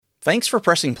Thanks for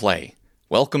pressing play.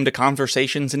 Welcome to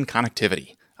Conversations in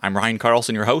Connectivity. I'm Ryan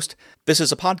Carlson, your host. This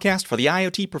is a podcast for the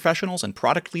IoT professionals and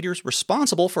product leaders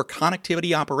responsible for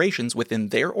connectivity operations within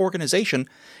their organization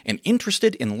and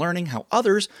interested in learning how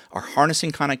others are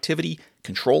harnessing connectivity,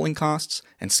 controlling costs,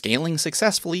 and scaling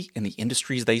successfully in the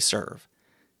industries they serve.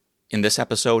 In this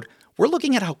episode, we're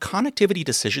looking at how connectivity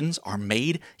decisions are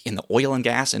made in the oil and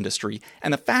gas industry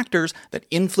and the factors that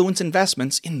influence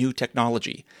investments in new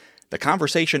technology. The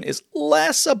conversation is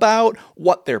less about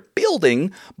what they're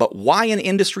building, but why an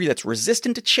industry that's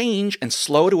resistant to change and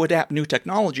slow to adapt new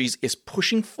technologies is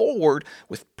pushing forward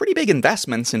with pretty big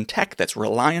investments in tech that's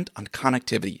reliant on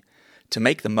connectivity. To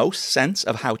make the most sense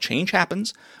of how change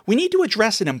happens, we need to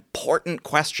address an important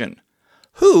question.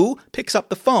 Who picks up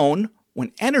the phone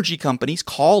when energy companies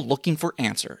call looking for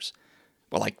answers?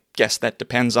 Well, I guess that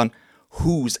depends on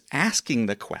who's asking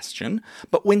the question,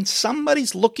 but when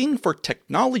somebody's looking for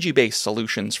technology-based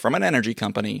solutions from an energy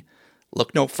company,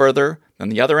 look no further than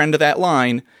the other end of that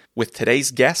line with today's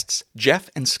guests, Jeff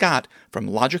and Scott from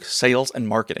Logix Sales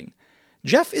Marketing.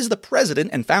 Jeff is the president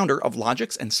and founder of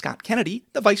Logix, and Scott Kennedy,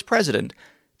 the vice president.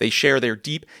 They share their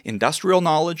deep industrial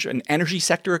knowledge and energy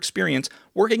sector experience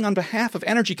working on behalf of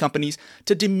energy companies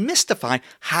to demystify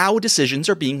how decisions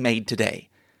are being made today.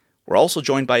 We're also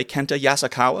joined by Kenta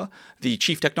Yasukawa, the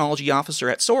Chief Technology Officer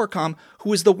at Soracom,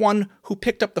 who is the one who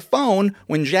picked up the phone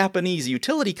when Japanese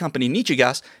utility company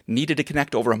Nichigas needed to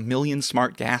connect over 1 million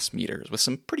smart gas meters with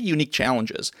some pretty unique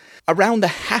challenges. Around the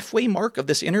halfway mark of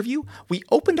this interview, we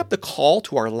opened up the call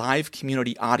to our live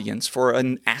community audience for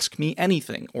an Ask Me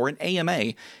Anything or an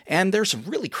AMA, and there's some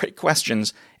really great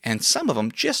questions, and some of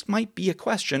them just might be a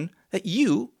question that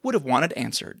you would have wanted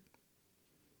answered.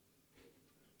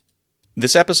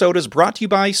 This episode is brought to you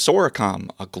by Soracom,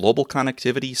 a global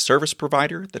connectivity service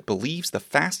provider that believes the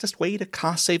fastest way to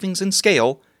cost savings and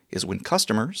scale is when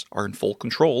customers are in full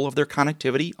control of their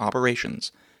connectivity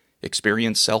operations.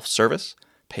 Experience self-service,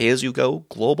 pay-as-you-go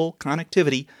global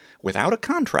connectivity without a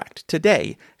contract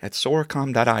today at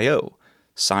Soracom.io.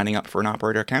 Signing up for an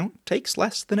operator account takes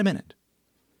less than a minute.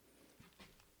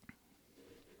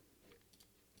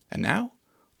 And now,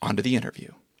 on to the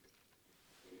interview.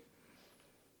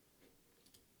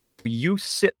 You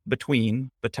sit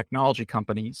between the technology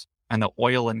companies and the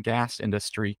oil and gas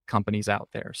industry companies out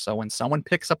there. So when someone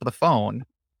picks up the phone,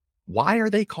 why are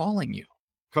they calling you?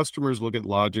 Customers look at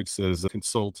Logix as a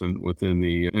consultant within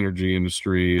the energy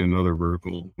industry and other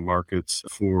vertical markets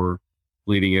for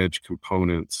leading edge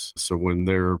components. So when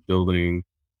they're building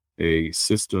a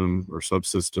system or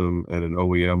subsystem at an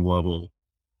OEM level,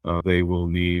 they will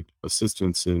need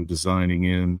assistance in designing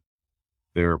in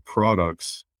their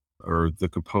products or the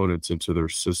components into their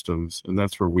systems. And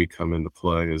that's where we come into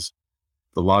play. Is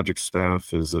the Logix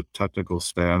staff is a technical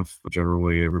staff.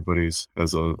 Generally, everybody's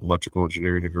has an electrical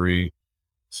engineering degree.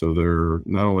 So they're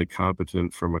not only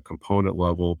competent from a component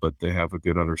level, but they have a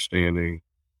good understanding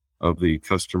of the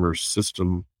customer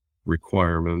system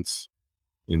requirements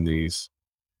in these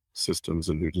systems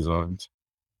and new designs.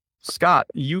 Scott,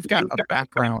 you've got a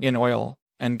background in oil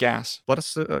and gas. Let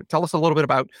us tell us a little bit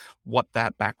about what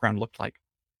that background looked like.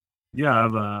 Yeah, I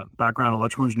have a background in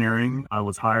electrical engineering. I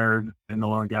was hired in the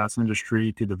oil and gas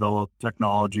industry to develop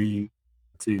technology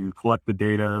to collect the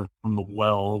data from the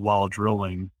well while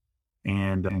drilling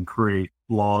and create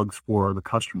logs for the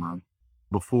customer.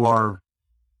 Before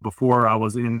I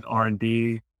was in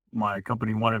R&D, my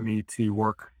company wanted me to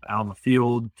work out in the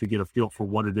field to get a feel for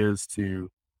what it is to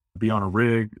be on a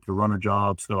rig, to run a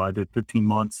job. So I did 15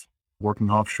 months working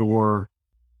offshore,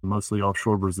 mostly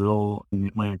offshore Brazil in the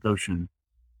Atlantic Ocean.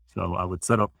 So I would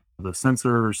set up the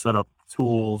sensors, set up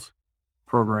tools,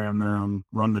 program them,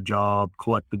 run the job,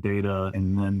 collect the data,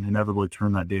 and then inevitably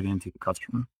turn that data into the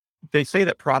customer. They say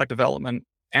that product development,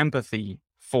 empathy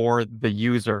for the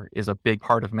user is a big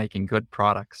part of making good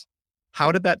products.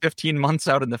 How did that 15 months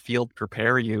out in the field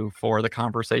prepare you for the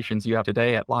conversations you have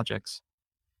today at Logix?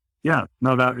 Yeah,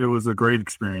 no, it was a great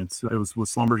experience. It was with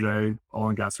Schlumberger, oil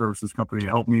and gas services company. It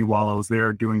helped me while I was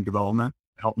there doing development,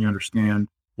 helped me understand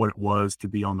what it was to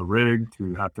be on the rig,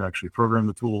 to have to actually program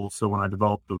the tools. So when I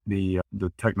developed the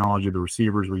technology, the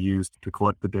receivers we used to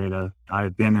collect the data, I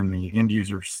had been in the end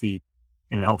user seat,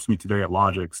 and it helps me today at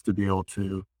Logix to be able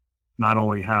to not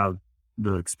only have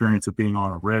the experience of being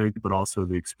on a rig, but also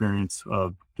the experience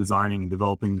of designing and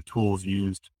developing the tools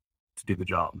used to do the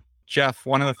job. Jeff,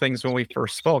 one of the things when we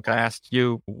first spoke, I asked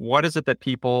you, what is it that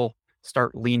people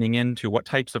start leaning into? What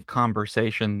types of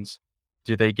conversations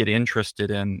do they get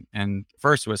interested in? And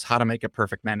first was how to make a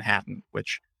perfect Manhattan,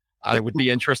 which I would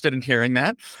be interested in hearing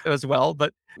that as well.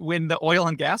 But when the oil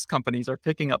and gas companies are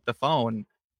picking up the phone,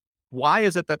 Why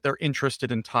is it that they're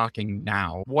interested in talking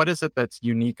now? What is it that's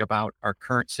unique about our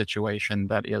current situation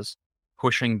that is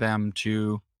pushing them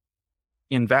to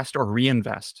invest or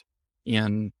reinvest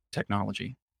in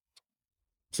technology?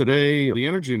 Today, the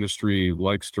energy industry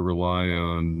likes to rely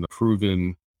on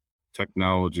proven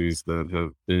technologies that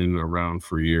have been around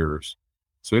for years.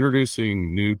 So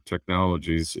introducing new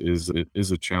technologies is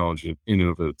a challenge in and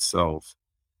of itself.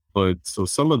 But so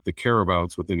some of the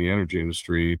careabouts within the energy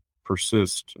industry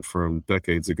persist from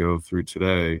decades ago through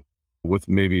today with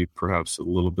maybe perhaps a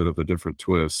little bit of a different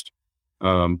twist.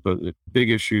 But the big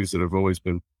issues that have always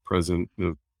been present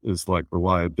is like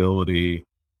reliability,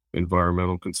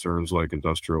 environmental concerns like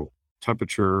industrial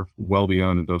temperature, well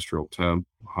beyond industrial temp,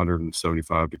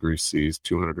 175 degrees C,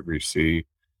 200 degrees C,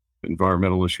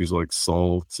 environmental issues like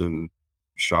salts and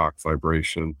shock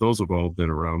vibration. Those have all been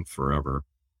around forever.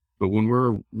 But when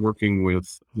we're working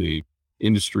with the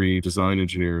industry design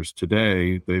engineers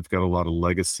today, they've got a lot of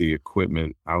legacy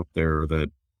equipment out there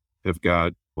that have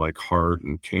got like HART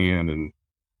and CAN and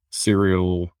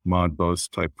serial Modbus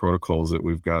type protocols that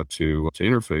we've got to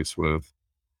interface with.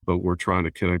 But we're trying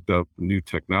to connect up new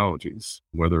technologies,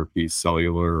 whether it be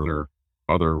cellular or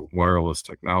other wireless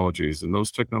technologies. And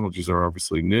those technologies are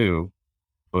obviously new,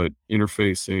 but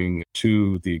interfacing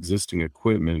to the existing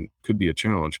equipment could be a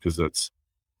challenge because that's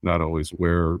not always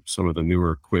where some of the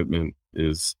newer equipment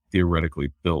is theoretically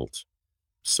built.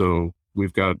 So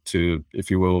we've got to,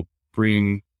 if you will,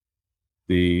 bring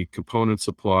the component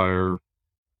supplier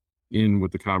in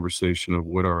with the conversation of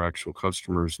what our actual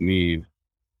customers need.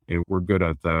 And we're good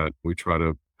at that. We try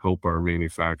to help our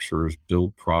manufacturers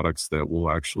build products that will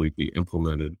actually be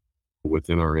implemented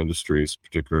within our industries,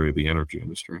 particularly the energy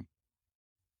industry.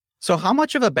 So how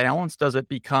much of a balance does it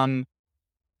become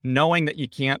knowing that you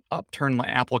can't upturn the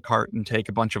apple cart and take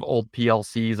a bunch of old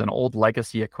PLCs and old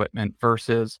legacy equipment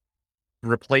versus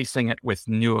replacing it with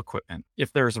new equipment?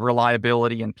 If there's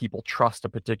reliability and people trust a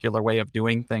particular way of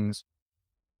doing things,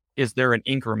 is there an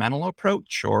incremental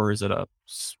approach or is it a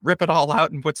rip it all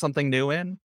out and put something new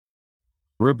in?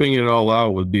 Ripping it all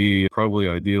out would be probably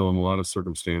ideal in a lot of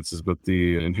circumstances, but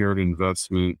the inherent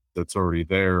investment that's already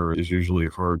there is usually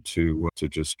hard to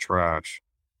just trash.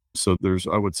 So there's,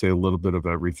 I would say, a little bit of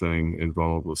everything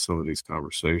involved with some of these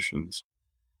conversations,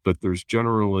 but there's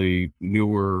generally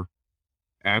newer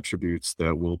attributes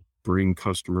that will bring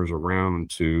customers around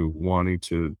to wanting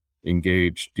to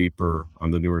engage deeper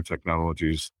on the newer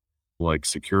technologies like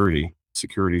security.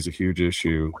 Security is a huge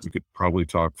issue. We could probably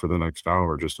talk for the next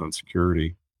hour just on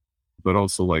security, but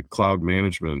also like cloud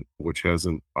management, which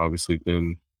hasn't obviously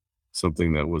been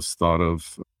something that was thought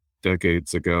of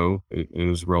decades ago. It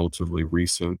is relatively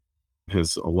recent,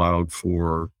 has allowed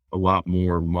for a lot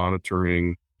more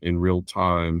monitoring in real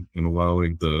time and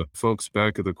allowing the folks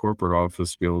back at the corporate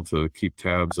office to be able to keep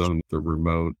tabs on the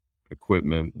remote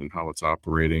equipment and how it's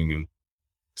operating and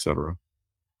et cetera.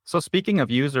 So speaking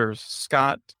of users,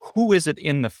 Scott, who is it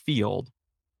in the field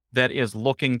that is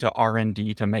looking to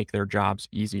R&D to make their jobs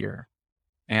easier?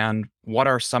 And what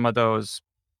are some of those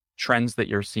trends that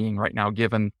you're seeing right now,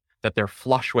 given that they're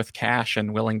flush with cash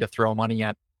and willing to throw money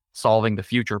at solving the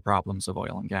future problems of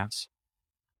oil and gas?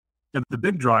 Yeah, the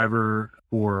big driver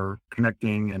for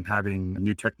connecting and having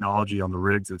new technology on the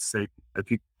rigs is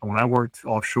safety. When I worked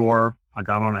offshore, I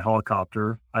got on a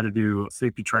helicopter. I had to do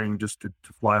safety training just to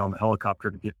fly on the helicopter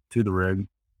to get to the rig.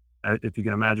 If you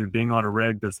can imagine being on a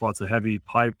rig, there's lots of heavy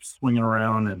pipes swinging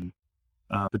around and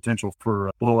potential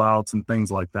for blowouts and things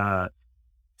like that.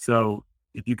 So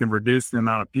if you can reduce the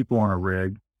amount of people on a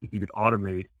rig, if you could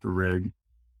automate the rig,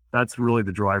 that's really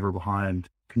the driver behind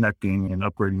connecting and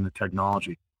upgrading the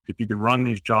technology. If you could run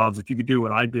these jobs, if you could do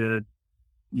what I did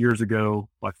years ago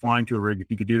by flying to a rig,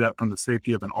 if you could do that from the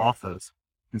safety of an office,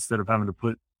 instead of having to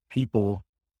put people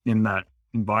in that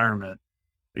environment,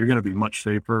 you're going to be much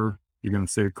safer. You're going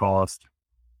to save cost.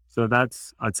 So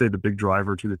that's, I'd say, the big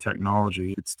driver to the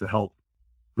technology. It's to help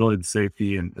really the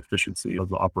safety and efficiency of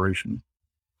the operation.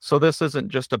 So this isn't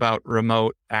just about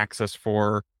remote access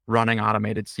for running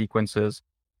automated sequences,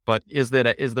 but is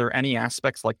there any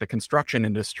aspects like the construction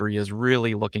industry is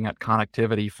really looking at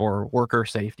connectivity for worker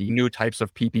safety, new types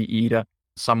of PPE to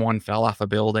someone fell off a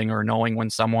building or knowing when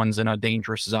someone's in a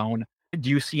dangerous zone? Do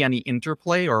you see any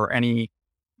interplay or any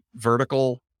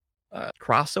vertical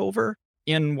crossover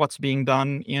in what's being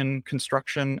done in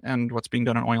construction and what's being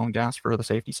done in oil and gas for the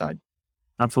safety side?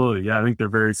 Absolutely. Yeah, I think they're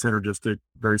very synergistic,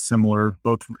 very similar,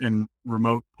 both in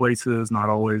remote places, not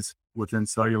always within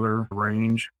cellular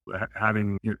range,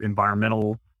 having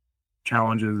environmental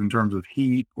challenges in terms of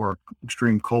heat or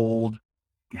extreme cold,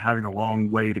 having a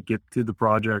long way to get to the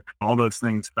project. All those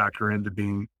things factor into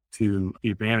being to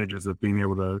the advantages of being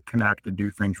able to connect and do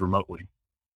things remotely.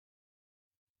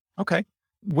 Okay.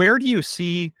 Where do you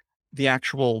see the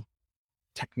actual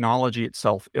technology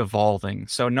itself evolving?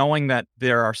 So knowing that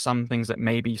there are some things that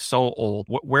may be so old,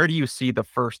 where do you see the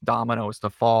first dominoes to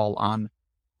fall on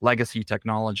legacy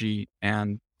technology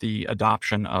and the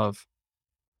adoption of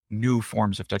new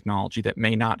forms of technology that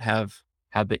may not have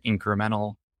had the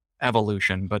incremental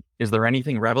evolution? But is there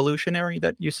anything revolutionary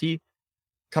that you see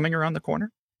coming around the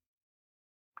corner?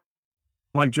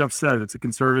 Like Jeff said, it's a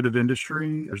conservative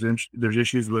industry. There's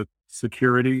issues with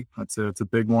security. It's a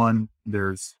big one.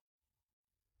 There's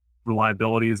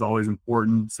reliability is always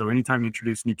important. So anytime you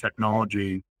introduce new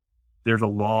technology, there's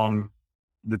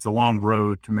it's a long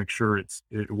road to make sure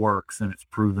it works and it's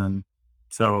proven.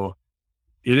 So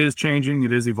it is changing,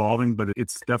 it is evolving, but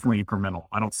it's definitely incremental.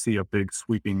 I don't see a big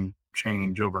sweeping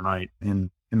change overnight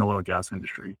in the oil and gas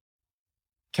industry.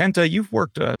 Kenta, you've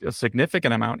worked a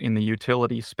significant amount in the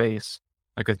utility space,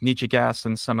 like with Nietzsche Gas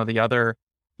and some of the other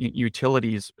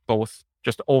utilities, both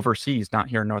just overseas, not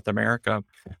here in North America.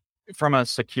 From a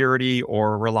security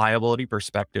or reliability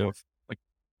perspective, like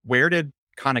where did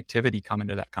connectivity come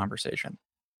into that conversation?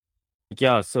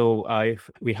 Yeah, so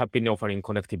we have been offering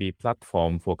connectivity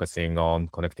platform focusing on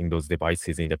connecting those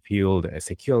devices in the field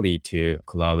securely to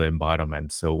cloud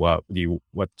environment. So what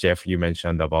Jeff, you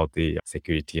mentioned about the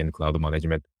security and cloud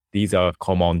management, these are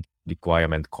common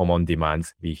requirement, common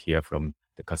demands we hear from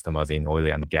the customers in oil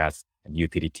and gas and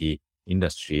utility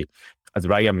industry. As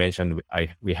Ryan mentioned,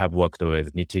 we have worked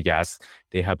with Nietzsche Gas.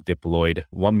 They have deployed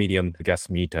 1 million gas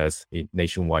meters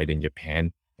nationwide in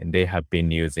Japan, and they have been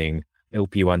using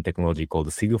LP1 technology called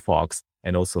Sigfox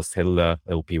and also cellular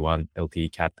LP1,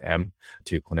 LTE Cat M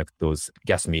to connect those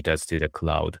gas meters to the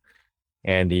cloud.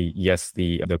 And yes,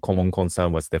 the common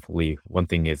concern was definitely one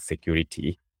thing is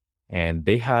security. And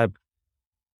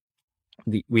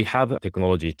we have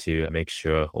technology to make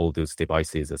sure all those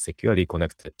devices are securely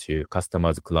connected to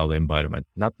customers' cloud environment,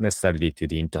 not necessarily to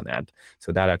the internet.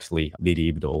 So that actually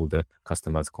relieved all the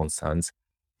customers' concerns.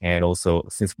 And also,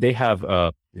 since they have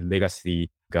legacy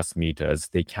gas meters,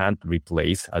 they can't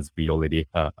replace, as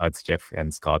Jeff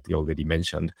and Scott already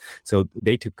mentioned. So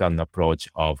they took an approach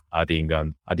of adding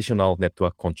an additional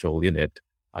network control unit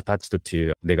attached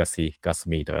to legacy gas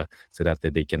meter so that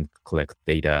they can collect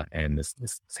data and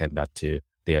send that to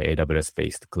their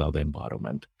AWS-based cloud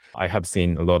environment. I have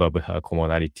seen a lot of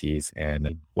commonalities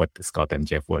and what Scott and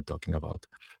Jeff were talking about.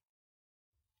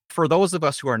 For those of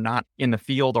us who are not in the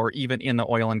field or even in the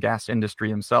oil and gas industry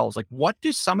themselves, like what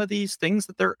do some of these things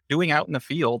that they're doing out in the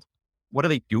field, what are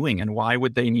they doing and why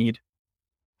would they need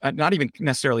not even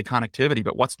necessarily connectivity,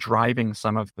 but what's driving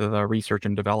some of the research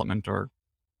and development or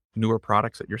newer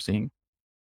products that you're seeing?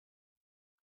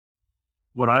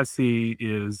 What I see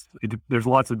is there's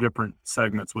lots of different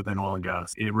segments within oil and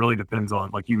gas. It really depends on,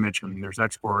 like you mentioned, there's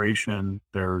exploration,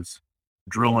 there's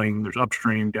drilling, there's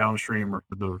upstream, downstream, or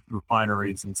the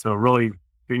refineries. And so really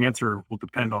the answer will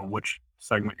depend on which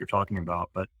segment you're talking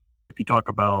about. But if you talk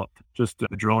about just the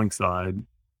drilling side,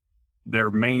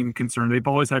 their main concern, they've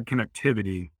always had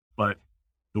connectivity, but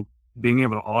being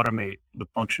able to automate the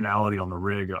functionality on the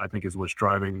rig, I think is what's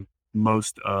driving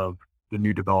most of the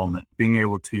new development. Being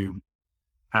able to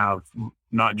have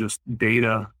not just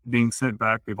data being sent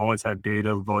back. They've always had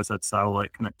data. We've always had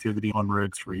satellite connectivity on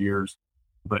rigs for years.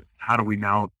 But how do we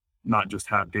now not just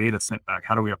have data sent back?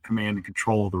 How do we have command and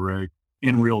control of the rig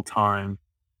in real time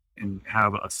and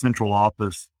have a central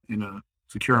office in a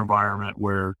secure environment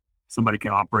where somebody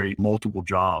can operate multiple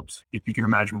jobs? If you can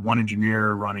imagine one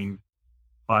engineer running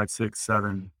 5, 6,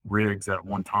 7 rigs at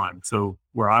one time. So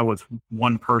where I was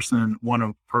one person on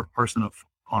a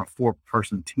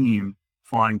 4-person team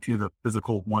flying to the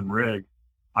physical one rig,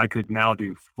 I could now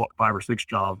do 5 or 6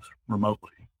 jobs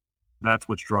remotely. That's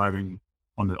what's driving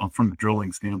from the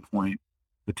drilling standpoint,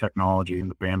 the technology and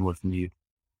the bandwidth need.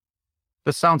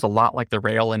 This sounds a lot like the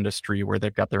rail industry where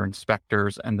they've got their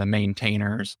inspectors and the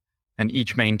maintainers, and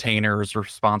each maintainer is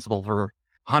responsible for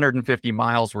 150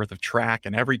 miles worth of track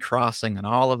and every crossing and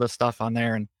all of the stuff on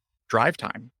there and drive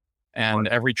time and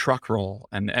every truck roll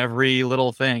and every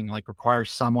little thing like requires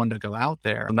someone to go out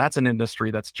there. And that's an industry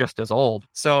that's just as old.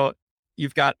 So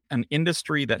you've got an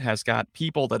industry that has got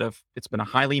people it's been a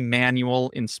highly manual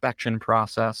inspection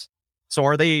process. So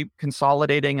are they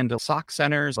consolidating into SOC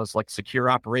centers as like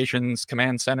secure operations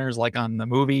command centers, like on the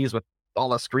movies with all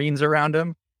the screens around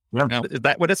them? Yeah. Now, is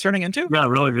that what it's turning into? Yeah,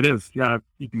 really, it is. Yeah,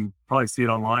 you can probably see it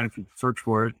online if you search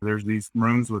for it. There's these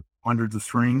rooms with hundreds of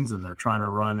screens, and they're trying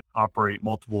to operate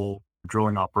multiple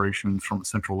drilling operations from a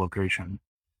central location.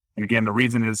 And again, the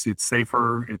reason is it's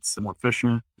safer, it's more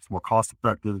efficient, it's more cost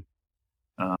effective.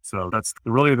 So that's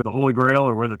really the holy grail,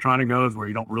 or where they're trying to go, is where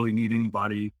you don't really need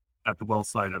anybody at the well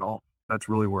site at all. That's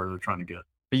really where they're trying to get.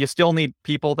 But you still need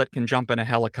people that can jump in a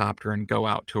helicopter and go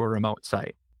out to a remote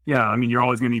site. Yeah, I mean, you're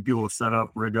always going to need people to set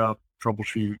up, rig up,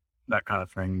 troubleshoot, that kind of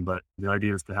thing. But the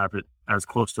idea is to have it as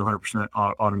close to 100%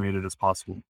 automated as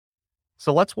possible.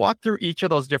 So let's walk through each of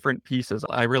those different pieces.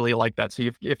 I really like that. So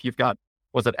if you've got,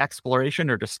 was it exploration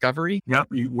or discovery? Yep,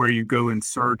 where you go and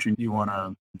search and you want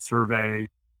to survey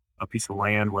a piece of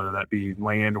land, whether that be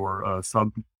land or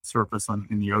subsurface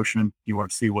in the ocean. You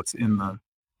want to see what's in the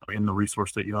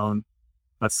resource that you own.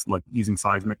 That's like using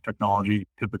seismic technology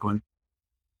typically.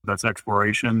 That's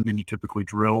exploration. Then you typically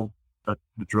drill. The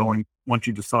drilling, once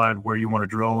you decide where you want to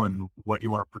drill and what you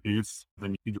want to produce,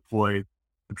 then you deploy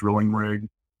a drilling rig.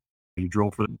 You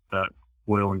drill for that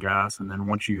oil and gas. And then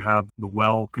once you have the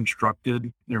well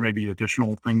constructed, there may be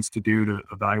additional things to do to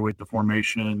evaluate the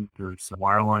formation. There's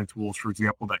wireline tools, for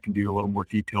example, that can do a little more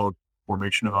detailed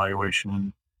formation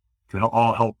evaluation to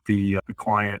help the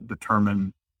client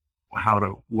determine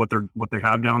what they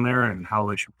have down there and how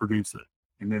they should produce it.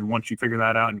 And then once you figure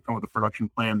that out and you come with a production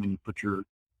plan, then you put your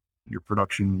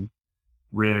production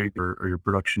rig or your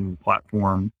production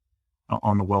platform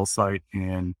on the well site,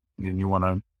 and then you want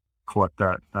to collect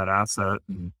that asset,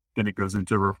 and then it goes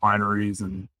into refineries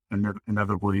and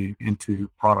inevitably into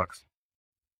products.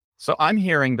 So I'm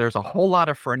hearing there's a whole lot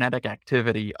of frenetic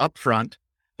activity up front.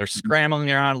 They're scrambling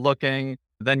around looking.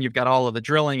 Then you've got all of the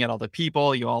drilling and all the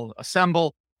people, you all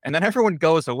assemble, and then everyone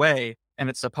goes away and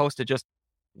it's supposed to just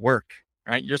work,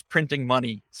 right? You're just printing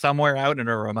money somewhere out in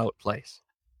a remote place.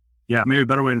 Yeah, maybe a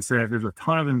better way to say it, there's a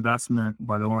ton of investment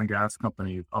by the oil and gas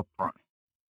companies up front.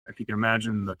 If you can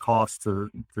imagine the cost to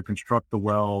construct the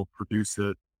well, produce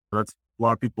it, that's a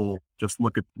lot of people just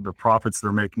look at the profits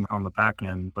they're making on the back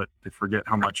end, but they forget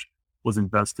how much was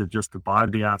invested just to buy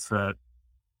the asset,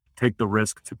 take the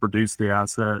risk to produce the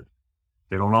asset.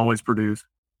 They don't always produce,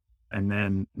 and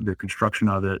then the construction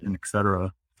of it, and et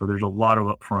cetera. So there's a lot of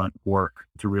upfront work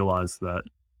to realize that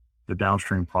the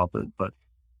downstream profit. But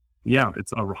yeah,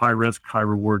 it's a high risk, high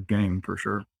reward game for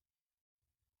sure.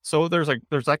 So there's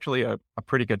actually a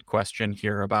pretty good question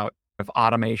here about if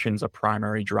automation's a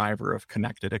primary driver of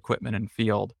connected equipment in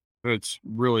field. It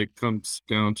really comes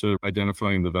down to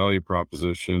identifying the value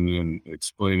proposition and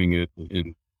explaining it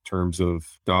in terms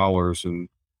of dollars and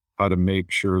how to make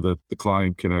sure that the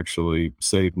client can actually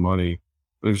save money.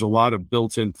 There's a lot of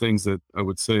built-in things that I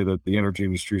would say that the energy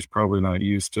industry is probably not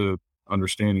used to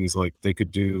understanding, is like they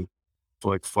could do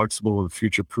like flexible and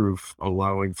future-proof,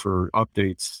 allowing for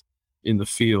updates in the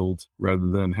field rather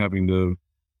than having to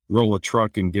roll a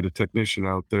truck and get a technician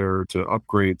out there to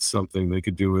upgrade something. They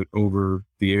could do it over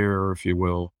the air, if you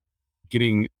will,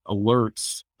 getting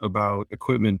alerts about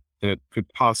equipment that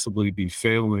could possibly be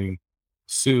failing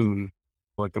soon,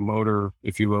 like a motor,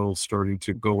 if you will, starting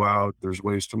to go out. There's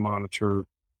ways to monitor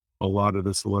a lot of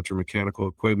this electromechanical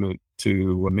equipment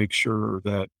to make sure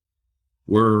that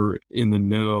we're in the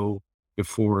know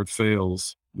before it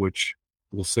fails, which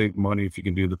will save money if you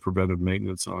can do the preventive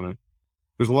maintenance on it.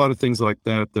 There's a lot of things like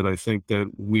that I think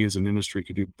that we as an industry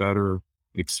could do better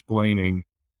explaining.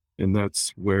 And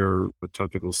that's where a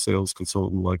technical sales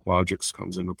consultant like Logix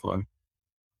comes into play.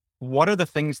 What are the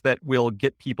things that will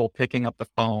get people picking up the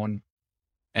phone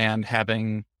and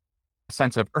having a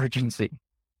sense of urgency?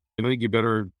 I think you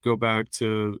better go back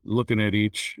to looking at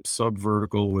each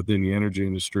sub-vertical within the energy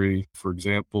industry. For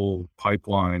example,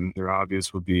 pipeline, their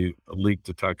obvious would be a leak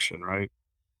detection, right?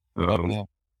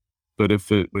 But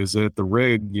if it was at the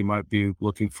rig, you might be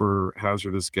looking for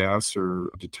hazardous gas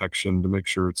or detection to make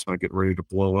sure it's not getting ready to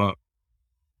blow up.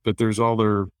 But there's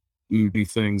other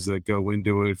things that go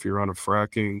into it. If you're on a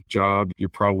fracking job, you're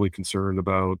probably concerned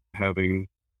about having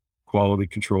quality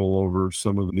control over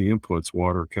some of the inputs,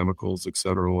 water, chemicals, et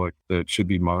cetera, like that should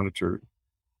be monitored.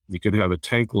 You could have a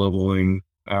tank leveling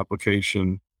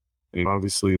application, and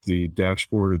obviously the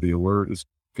dashboard or the alert is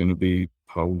going to be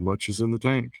how much is in the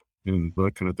tank and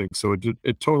that kind of thing. So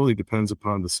it totally depends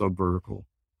upon the sub-vertical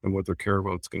and what their care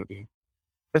about's going to be.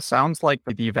 This sounds like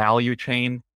the value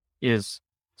chain is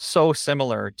so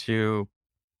similar to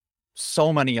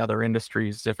so many other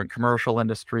industries, different commercial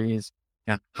industries.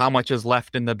 Yeah. How much is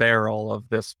left in the barrel of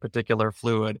this particular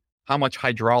fluid? How much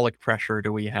hydraulic pressure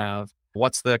do we have?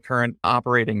 What's the current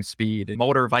operating speed?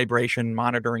 Motor vibration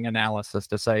monitoring analysis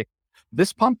to say,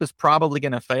 this pump is probably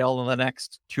going to fail in the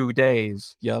next 2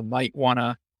 days. You might want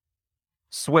to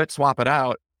swap it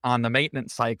out on the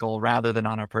maintenance cycle rather than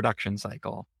on a production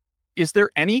cycle. Is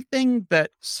there anything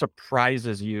that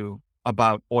surprises you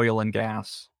about oil and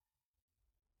gas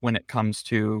when it comes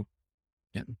to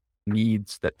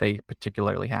needs that they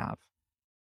particularly have?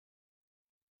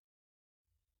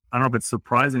 I don't know if it's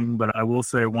surprising, but I will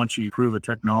say once you prove a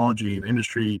technology, the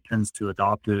industry tends to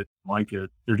adopt it, like it.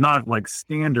 There's not like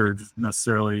standards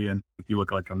necessarily. And if you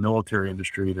look like a military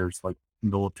industry, there's like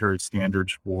military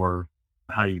standards for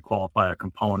how you qualify a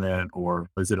component, or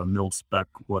is it a mil spec,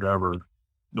 whatever.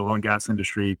 The oil and gas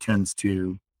industry tends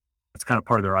to, it's kind of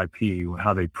part of their IP,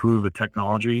 how they prove a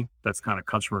technology. That's kind of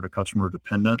customer to customer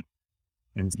dependent.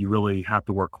 And you really have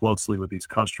to work closely with these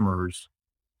customers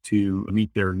to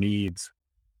meet their needs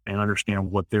and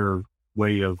understand what their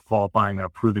way of qualifying and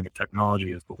approving a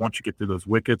technology is. But once you get through those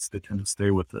wickets, they tend to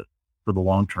stay with it for the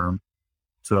long term.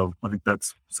 So I think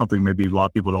that's something maybe a lot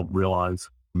of people don't realize,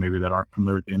 maybe that aren't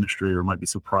familiar with the industry, or might be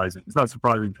surprising. It's not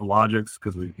surprising to Logix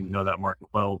because we know that market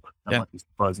well, but that might be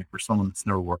surprising for someone that's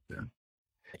never worked there.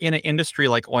 In an industry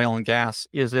like oil and gas,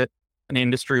 is it an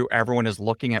industry where everyone is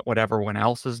looking at what everyone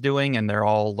else is doing and they're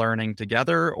all learning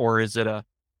together? Or is it a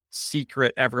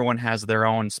secret, everyone has their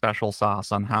own special sauce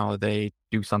on how they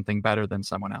do something better than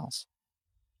someone else?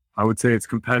 I would say it's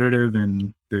competitive,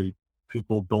 and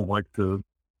people don't like to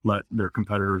let their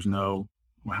competitors know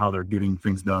how they're getting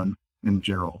things done in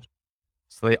general.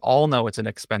 So they all know it's an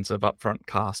expensive upfront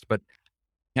cost, but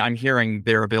I'm hearing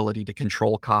their ability to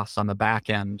control costs on the back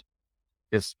end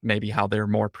is maybe how they're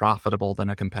more profitable than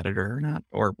a competitor or not.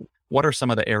 Or what are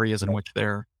some of the areas in which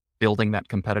they're building that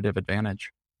competitive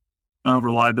advantage?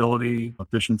 Reliability,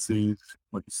 efficiencies,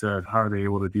 like you said, how are they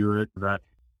able to do it? That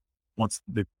once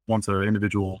an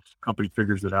individual company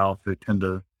figures it out, they tend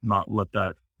to not let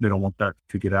that, they don't want that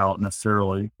to get out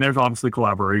necessarily. There's obviously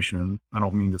collaboration. I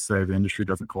don't mean to say the industry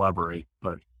doesn't collaborate,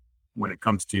 but when it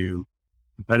comes to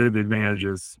competitive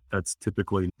advantages, that's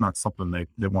typically not something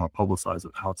they want to publicize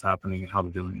of how it's happening and how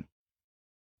they're doing it.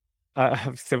 I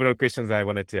have several questions I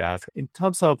wanted to ask. In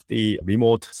terms of the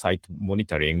remote site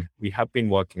monitoring, we have been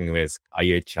working with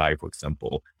IHI, for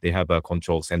example. They have a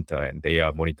control center and they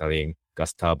are monitoring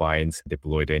gas turbines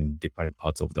deployed in different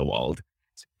parts of the world.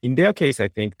 In their case, I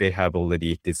think they have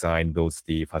already designed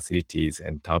the facilities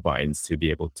and turbines to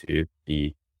be able to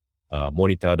be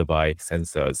monitored by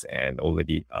sensors and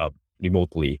already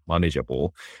remotely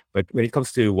manageable. But when it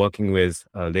comes to working with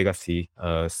legacy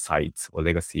sites or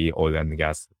legacy oil and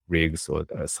gas rigs or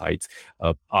sites,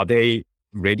 are they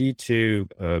ready to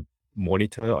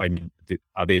monitor? I mean, do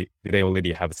they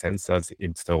already have sensors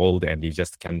installed and you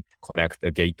just can connect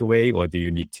a gateway, or do you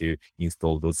need to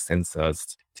install those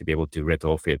sensors to be able to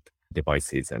retrofit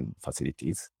devices and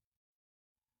facilities?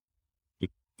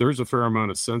 There's a fair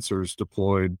amount of sensors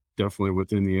deployed definitely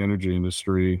within the energy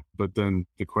industry, but then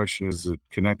the question is it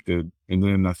connected? And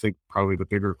then I think probably the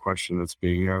bigger question that's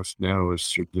being asked now is,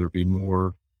 should there be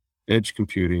more edge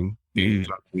computing being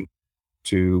done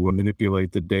to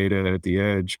manipulate the data at the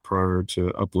edge prior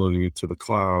to uploading it to the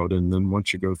cloud? And then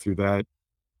once you go through that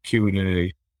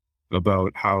Q&A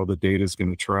about how the data is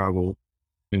going to travel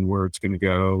and where it's going to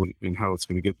go and how it's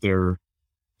going to get there,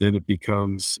 then it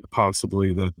becomes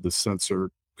possibly that the sensor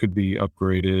could be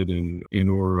upgraded and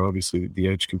or obviously the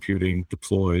edge computing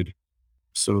deployed,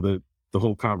 so that the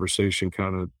whole conversation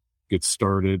kind of gets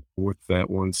started with that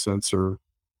one sensor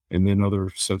and then other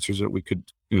sensors that we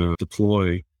could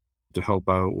deploy to help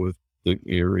out with the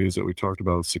areas that we talked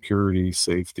about: security,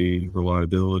 safety,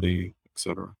 reliability,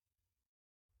 etc.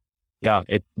 Yeah,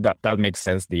 that makes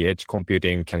sense. The edge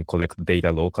computing can collect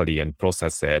data locally and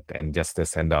process it and just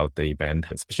send out the event,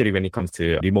 especially when it comes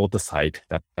to remote site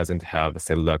that doesn't have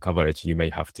cellular coverage. You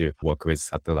may have to work with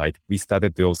satellite. We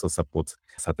started to also support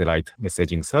satellite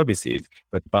messaging services,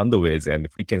 but bandwidth and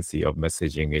frequency of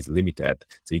messaging is limited.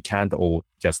 So you can't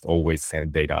just always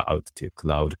send data out to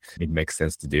cloud. It makes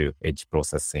sense to do edge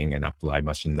processing and apply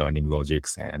machine learning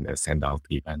logics and send out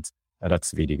events.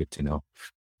 That's really good to know.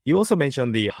 You also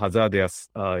mentioned the hazardous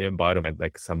environment,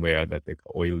 like somewhere that the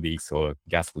oil leaks or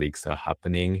gas leaks are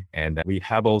happening. And we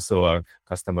have also a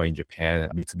customer in Japan,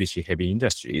 Mitsubishi Heavy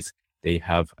Industries. They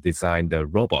have designed a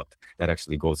robot that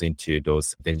actually goes into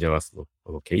those dangerous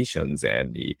locations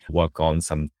and work on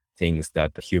some things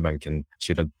that a human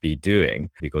shouldn't be doing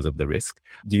because of the risk.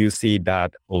 Do you see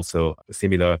that also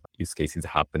similar use cases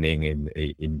happening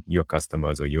in your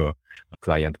customers or your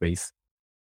client base?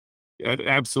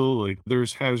 Absolutely.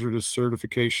 There's hazardous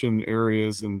certification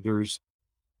areas and there's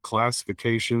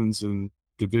classifications and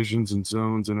divisions and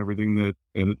zones and everything that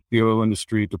the oil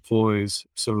industry deploys.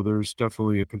 So there's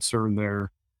definitely a concern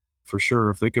there for sure.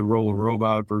 If they could roll a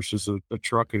robot versus a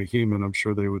truck and a human, I'm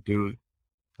sure they would do it.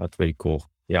 That's very cool.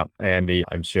 Yeah. And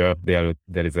I'm sure there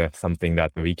is something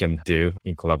that we can do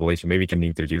in collaboration. Maybe we can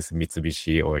introduce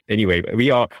Mitsubishi or anyway,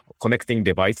 we are connecting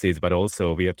devices, but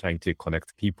also we are trying to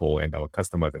connect people and our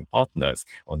customers and partners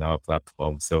on our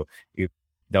platform. So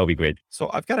That would be great. So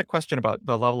I've got a question about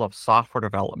the level of software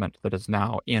development that is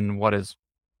now in what has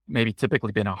maybe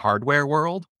typically been a hardware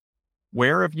world.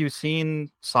 Where have you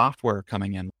seen software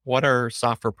coming in? What are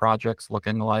software projects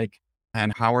looking like,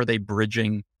 and how are they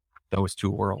bridging those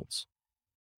two worlds?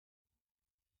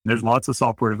 There's lots of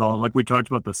software development. Like we talked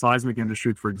about the seismic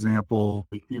industry, for example.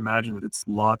 If you imagine it's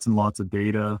lots and lots of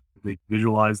data. They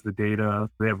visualize the data.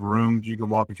 They have rooms. You can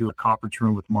walk into a conference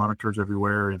room with monitors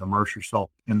everywhere and immerse yourself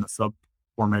in the sub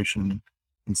formation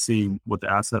and see what the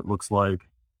asset looks like.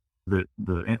 The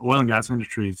oil and gas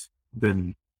industry's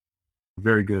been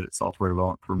very good at software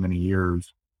development for many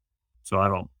years. So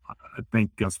I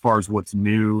think as far as what's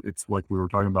new, it's like we were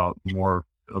talking about more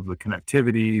of the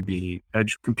connectivity, the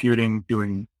edge computing,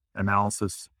 doing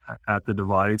analysis at the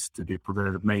device to do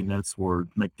preventative maintenance or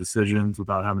make decisions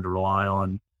without having to rely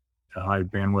on a high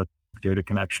bandwidth data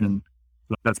connection.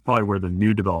 That's probably where the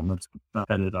new development's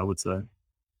headed, I would say.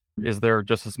 Is there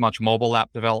just as much mobile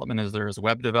app development as there is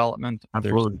web development?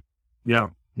 Absolutely. Yeah,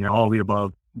 all of the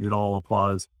above. It all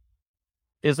applies.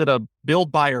 Is it a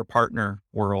build, buy, or partner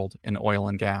world in oil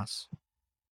and gas?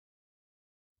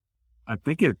 I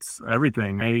think it's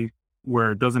everything.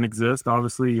 Where it doesn't exist,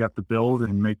 obviously you have to build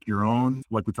and make your own.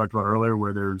 Like we talked about earlier,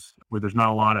 where there's not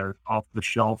a lot of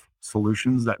off-the-shelf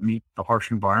solutions that meet the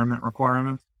harsh environment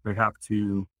requirements. They have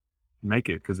to make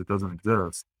it because it doesn't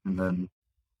exist. And then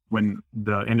when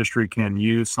the industry can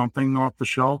use something off the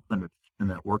shelf and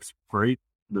it works great,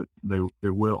 the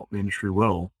industry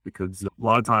will, because a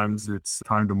lot of times it's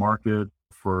time to market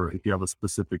for if you have a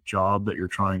specific job that you're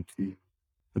trying to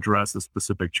address a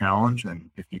specific challenge. And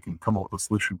if you can come up with a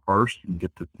solution first, you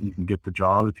can get the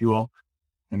job, if you will.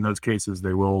 In those cases,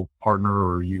 they will partner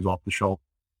or use off the shelf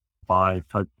buy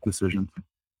type decisions.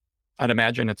 I'd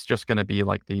imagine it's just going to be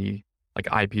like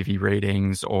IPV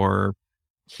ratings or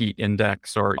heat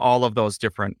index or all of those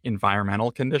different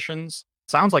environmental conditions.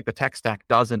 Sounds like the tech stack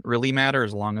doesn't really matter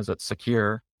as long as it's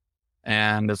secure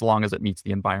and as long as it meets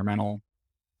the environmental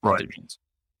conditions.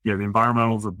 Yeah, the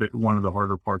environmental is one of the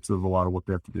harder parts of a lot of what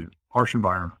they have to do. Harsh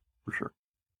environment, for sure.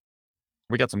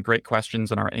 We got some great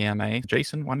questions in our AMA.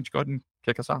 Jason, why don't you go ahead and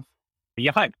kick us off?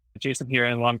 Yeah, hi. Jason here,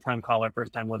 a long-time caller,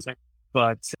 first-time listener.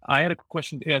 But I had a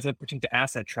question as it pertains to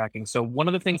asset tracking. So one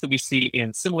of the things that we see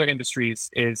in similar industries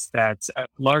is that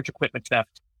large equipment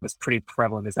theft is pretty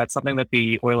prevalent. Is that something that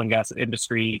the oil and gas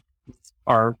industry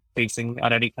are facing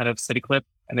at any kind of steady clip?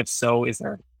 And if so, is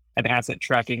there an asset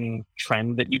tracking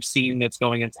trend that you've seen that's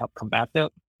going in to help combat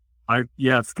that?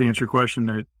 Yes, to answer your question,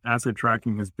 that asset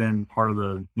tracking has been part of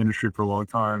the industry for a long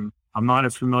time. I'm not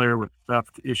as familiar with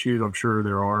theft issues. I'm sure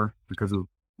there are because of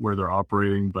where they're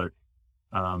operating, but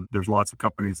there's lots of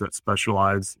companies that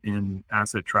specialize in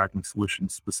asset tracking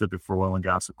solutions specific for oil and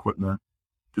gas equipment,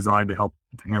 designed to help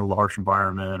to handle the harsh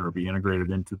environment or be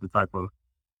integrated into the type of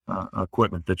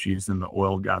equipment that's used in the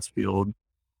oil and gas field.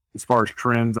 As far as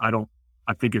trends,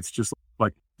 I think it's just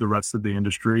like the rest of the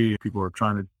industry. People are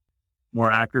trying to more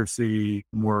accuracy,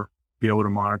 more be able to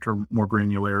monitor, more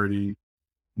granularity,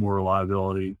 more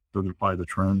reliability. Those are probably the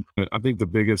trend. I think the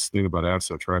biggest thing about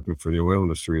asset tracking for the oil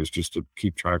industry is just to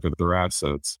keep track of their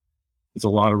assets. It's a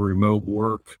lot of remote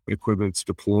work, equipment's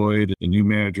deployed, and new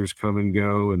managers come and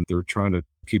go, and they're trying to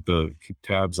keep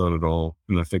tabs on it all.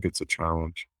 And I think it's a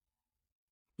challenge.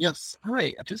 Yes.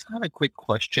 Hi. I just had a quick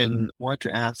question I wanted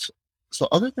to ask. So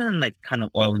other than like kind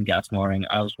of oil and gas mooring,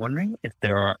 I was wondering if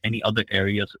there are any other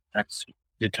areas of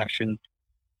detection,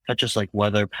 such as like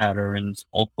weather patterns,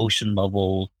 ocean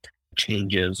level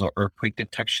changes, or earthquake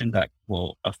detection that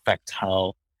will affect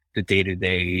how the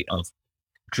day-to-day of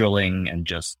drilling and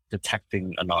just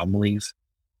detecting anomalies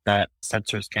that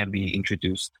sensors can be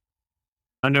introduced.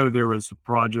 I know there was a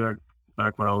project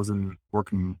back when I was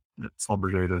working at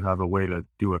Schlumberger to have a way to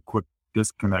do a quick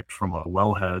disconnect from a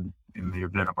wellhead in the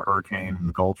event of a hurricane in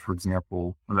the Gulf, for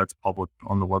example. And that's public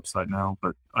on the website now,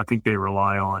 but I think they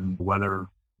rely on weather,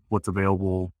 what's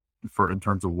available in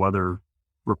terms of weather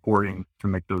reporting to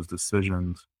make those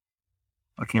decisions.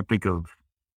 I can't think of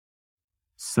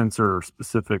sensor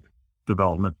specific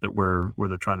development that where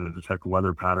they're trying to detect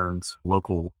weather patterns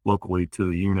locally to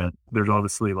the unit. There's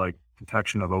obviously like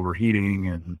detection of overheating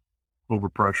and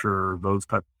overpressure, those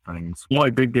type of things. The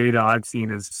only big data I've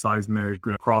seen is seismic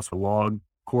across a log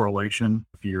correlation.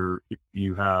 If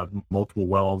you have multiple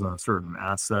wells on a certain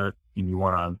asset and you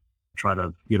want to try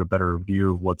to get a better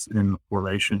view of what's in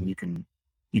formation, you can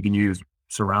use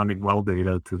surrounding well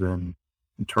data to then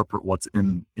interpret what's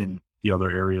in the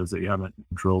other areas that you haven't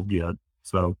drilled yet.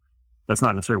 So that's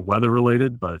not necessarily weather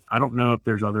related, but I don't know if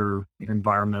there's other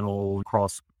environmental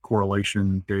cross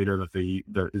correlation data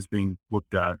that is being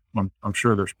looked at. I'm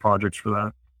sure there's projects for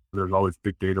that. There's always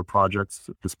big data projects.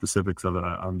 The specifics of it,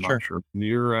 I'm not sure.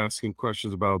 You're asking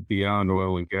questions about beyond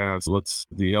oil and gas.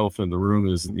 The elephant in the room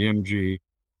is the energy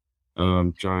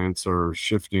giants are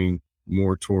shifting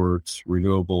more towards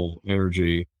renewable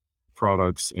energy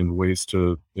products and ways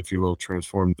to, if you will,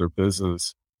 transform their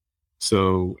business.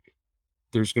 So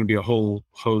there's going to be a whole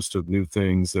host of new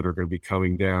things that are going to be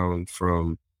coming down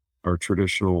from our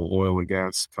traditional oil and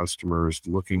gas customers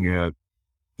looking at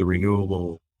the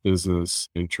renewable business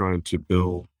and trying to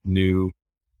build new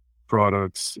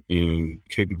products and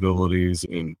capabilities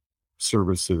and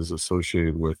services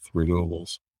associated with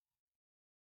renewables.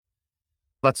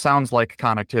 That sounds like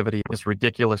connectivity is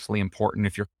ridiculously important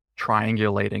if you're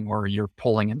triangulating or you're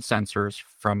pulling in sensors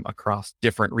from across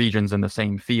different regions in the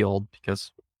same field,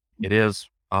 because it is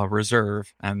a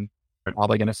reserve and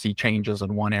probably going to see changes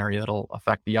in one area that'll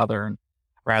affect the other. And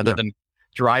rather than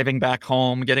driving back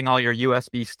home, getting all your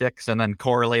USB sticks and then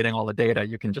correlating all the data,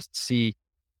 you can just see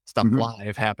stuff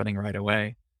live happening right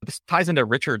away. This ties into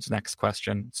Richard's next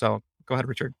question. So go ahead,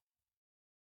 Richard.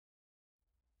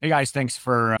 Hey guys, thanks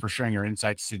for sharing your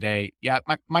insights today. Yeah,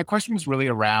 my question was really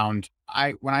around,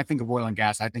 when I think of oil and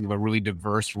gas, I think of a really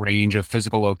diverse range of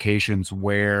physical locations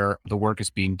where the work is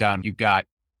being done. You've got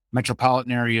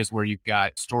metropolitan areas where you've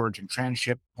got storage and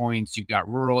transship points. You've got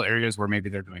rural areas where maybe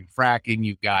they're doing fracking.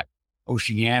 You've got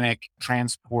oceanic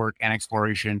transport and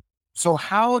exploration. So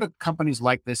how do companies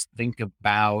like this think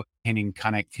about obtaining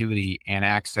connectivity and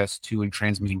access to and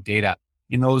transmitting data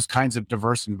in those kinds of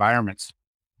diverse environments?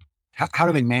 How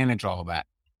do they manage all of that?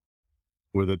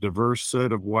 With a diverse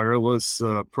set of wireless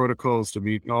protocols to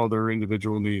meet all their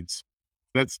individual needs.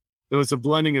 It was a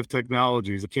blending of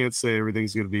technologies. I can't say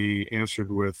everything's going to be answered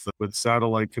with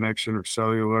satellite connection or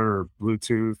cellular or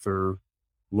Bluetooth or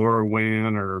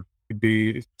LoRaWAN or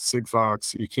be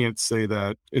Sigfox. You can't say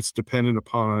that. It's dependent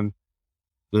upon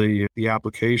the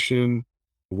application,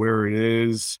 where it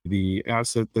is, the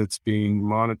asset that's being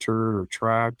monitored or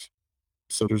tracked.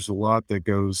 So there's a lot that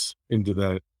goes into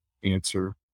that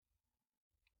answer.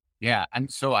 Yeah. And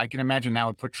so I can imagine that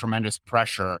would put tremendous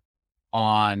pressure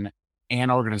on an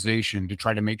organization to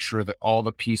try to make sure that all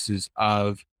the pieces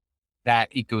of that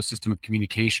ecosystem of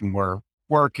communication were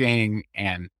working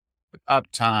and with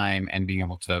uptime and being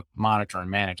able to monitor and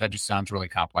manage. That just sounds really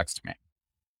complex to me.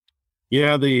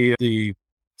 Yeah, the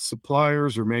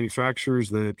suppliers or manufacturers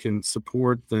that can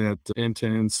support that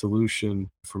end-to-end solution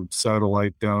from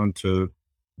satellite down to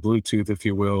Bluetooth, if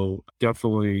you will,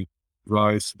 definitely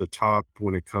rise to the top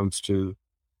when it comes to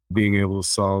being able to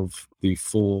solve the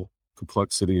full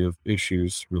complexity of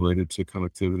issues related to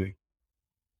connectivity.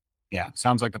 Yeah,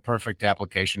 sounds like the perfect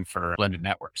application for blended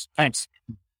networks. Thanks.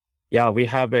 Yeah, we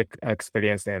have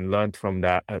experienced and learned from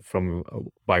that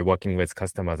by working with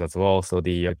customers as well. So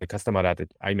the customer that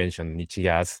I mentioned,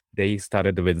 Nichigas, they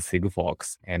started with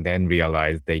Sigfox and then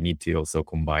realized they need to also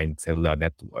combine cellular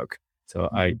network. So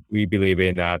we believe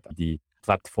in that the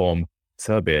platform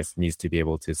service needs to be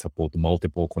able to support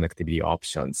multiple connectivity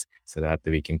options so that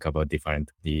we can cover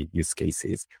different use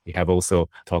cases. We have also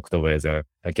talked with a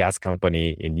gas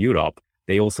company in Europe.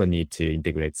 They also need to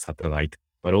integrate satellite,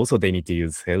 but also they need to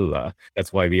use cellular.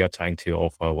 That's why we are trying to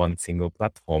offer one single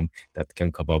platform that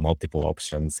can cover multiple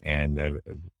options, and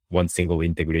one single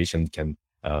integration can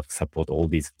support all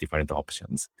these different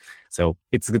options. So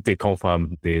it's good to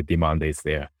confirm the demand is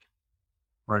there.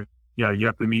 Right. Yeah, you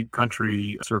have to meet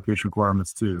country certification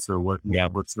requirements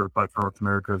what's certified for North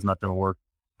America is not going to work,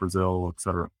 Brazil, et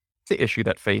cetera. The issue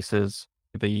that faces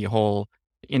the whole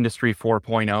Industry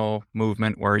 4.0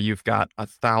 movement, where you've got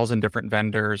 1,000 different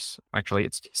vendors, actually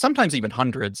it's sometimes even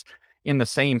hundreds, in the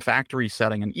same factory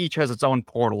setting, and each has its own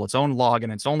portal, its own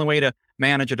login, its own way to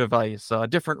manage a device, a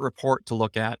different report to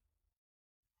look at.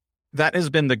 That has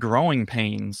been the growing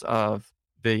pains of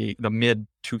the mid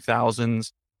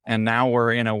 2000s. And now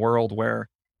we're in a world where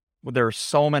there are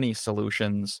so many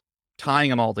solutions.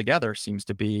 Tying them all together seems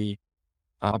to be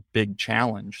a big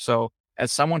challenge. So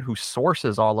as someone who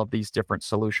sources all of these different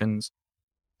solutions,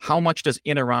 how much does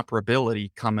interoperability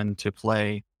come into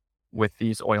play with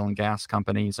these oil and gas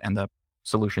companies and the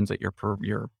solutions that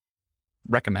you're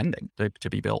recommending to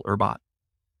be built or bought?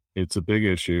 It's a big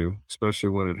issue, especially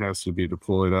when it has to be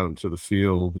deployed out into the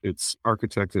field. It's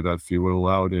architected, if you will,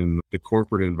 out in the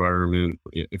corporate environment,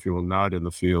 if you will, not in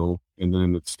the field. And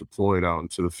then it's deployed out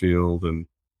into the field. And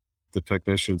the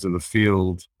technicians in the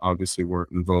field obviously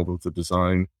weren't involved with the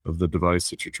design of the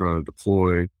device that you're trying to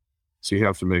deploy. So you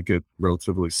have to make it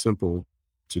relatively simple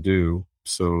to do.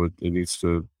 So it needs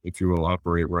to, if you will,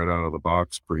 operate right out of the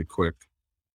box pretty quick.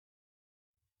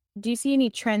 Do you see any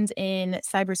trends in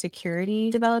cybersecurity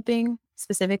developing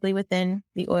specifically within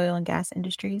the oil and gas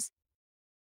industries?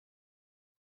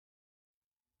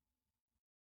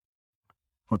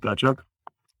 with that, Chuck?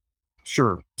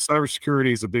 Sure.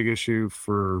 Cybersecurity is a big issue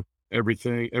for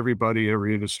everybody,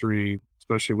 every industry,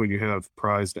 especially when you have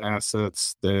prized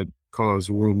assets that cause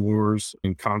world wars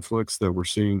and conflicts that we're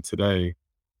seeing today.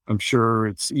 I'm sure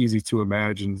it's easy to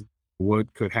imagine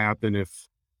what could happen if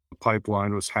a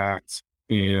pipeline was hacked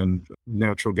and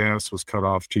natural gas was cut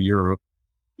off to Europe.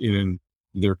 And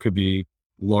there could be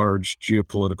large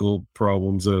geopolitical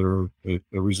problems that are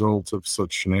a result of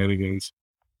such shenanigans.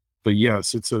 But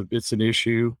yes, it's an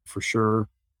issue for sure.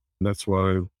 That's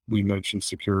why we mentioned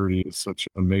security is such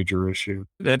a major issue.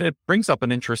 It brings up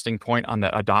an interesting point on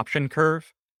the adoption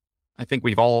curve. I think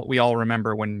we all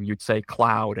remember when you'd say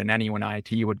cloud and anyone in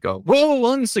IT would go,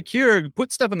 whoa, unsecure,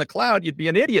 put stuff in the cloud. You'd be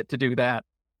an idiot to do that.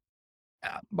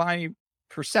 My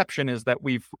perception is that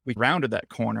we rounded that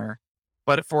corner.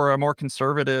 But for a more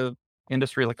conservative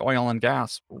industry like oil and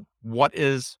gas, what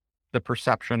is the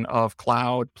perception of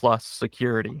cloud plus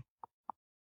security?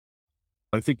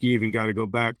 I think you even got to go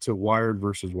back to wired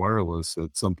versus wireless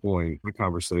at some point in the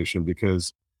conversation,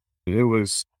 because it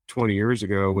was 20 years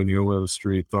ago when the oil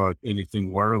industry thought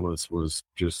anything wireless was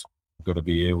just going to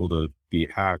be able to be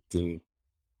hacked and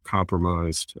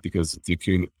compromised because the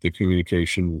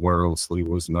communication wirelessly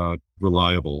was not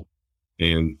reliable.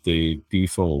 And the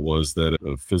default was that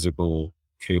a physical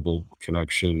cable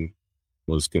connection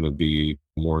was going to be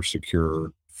more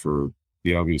secure for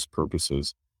the obvious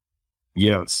purposes.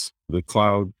 Yes, the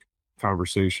cloud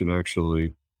conversation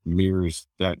actually mirrors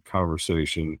that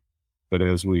conversation. But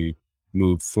as we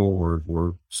move forward,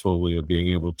 we're slowly being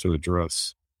able to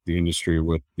address the industry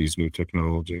with these new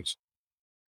technologies.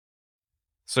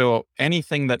 So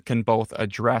anything that can both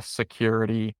address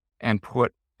security and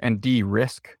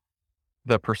de-risk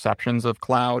the perceptions of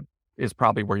cloud is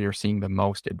probably where you're seeing the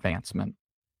most advancement.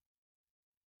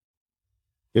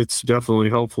 It's definitely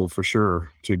helpful for sure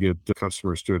to get the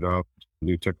customers to adopt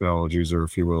new technologies, or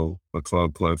if you will, a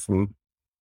cloud platform.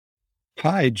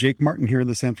 Hi, Jake Martin here in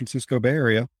the San Francisco Bay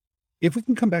Area. If we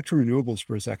can come back to renewables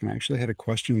for a second, I actually had a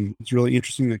question. It's really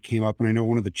interesting that came up. And I know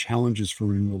one of the challenges for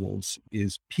renewables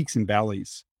is peaks and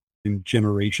valleys in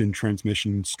generation,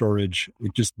 transmission, storage.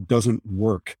 It just doesn't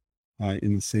work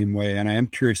in the same way. And I am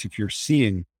curious if you're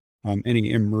seeing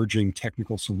any emerging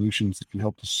technical solutions that can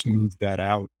help to smooth that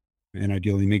out and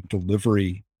ideally make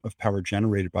delivery of power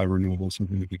generated by renewables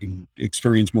something that we can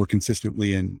experience more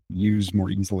consistently and use more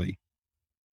easily.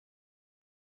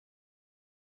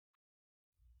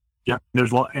 Yeah,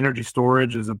 there's a lot. Energy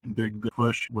storage is a big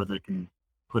push where they can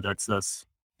put excess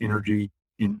energy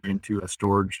into a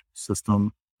storage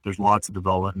system. There's lots of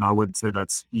development, and I wouldn't say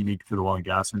that's unique to the oil and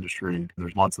gas industry.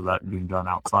 There's lots of that being done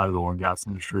outside of the oil and gas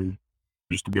industry,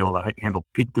 just to be able to handle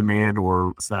peak demand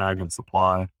or sag and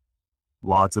supply.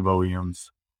 Lots of OEMs,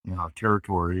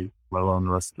 territory, let alone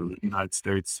the rest of the United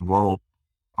States and world,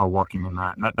 are working on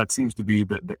that. And that seems to be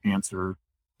the answer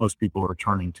most people are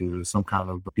turning to, is some kind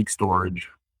of peak storage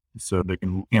so they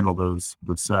can handle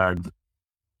the sags.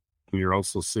 You're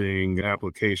also seeing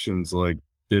applications like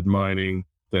bid mining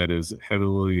that is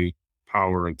heavily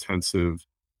power intensive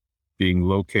being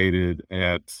located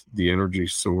at the energy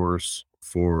source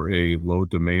for a low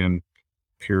demand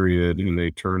period, and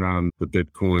they turn on the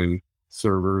Bitcoin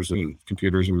servers and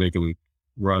computers and make them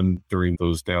run during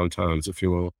those downtimes, if you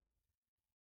will.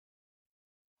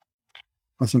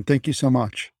 Awesome. Thank you so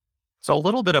much. So a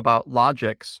little bit about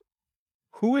Logix.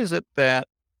 Who is it that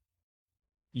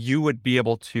you would be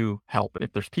able to help?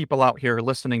 If there's people out here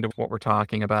listening to what we're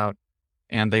talking about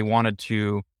and they wanted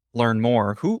to learn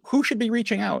more, who should be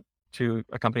reaching out to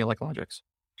a company like Logix?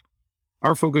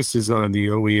 Our focus is on the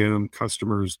OEM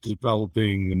customers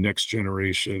developing the next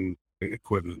generation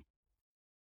equipment.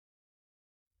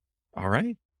 All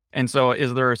right. And so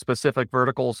is there specific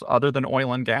verticals other than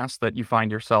oil and gas that you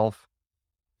find yourself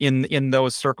in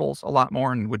those circles a lot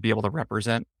more and would be able to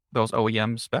represent those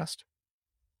OEMs best?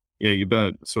 Yeah, you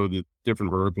bet. So the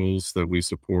different verticals that we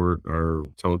support are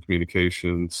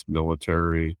telecommunications,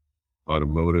 military,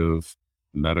 automotive,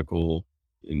 medical,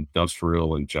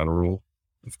 industrial in general.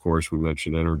 Of course, we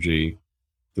mentioned energy.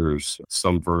 There's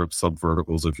some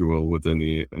sub-verticals, if you will, within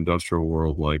the industrial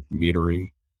world, like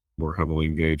metering, we're heavily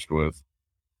engaged with.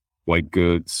 White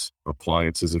goods,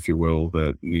 appliances, if you will,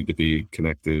 that need to be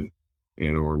connected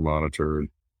and or monitored.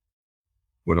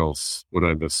 What else? What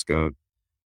I missed, Scott?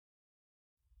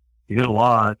 You hit a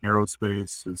lot.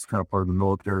 Aerospace is kind of part of the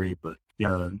military, but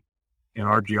yeah, in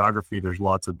our geography, there's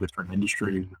lots of different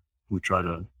industries. We try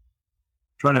to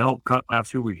help cut.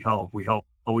 That's who we help. We help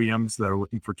OEMs that are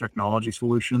looking for technology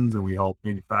solutions, and we help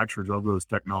manufacturers of those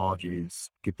technologies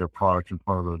get their product in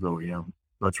front of those OEMs.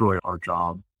 That's really our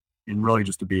job, and really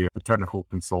just to be a technical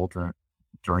consultant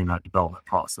during that development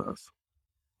process.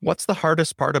 What's the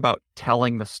hardest part about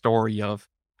telling the story of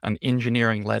an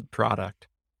engineering-led product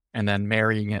and then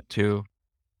marrying it to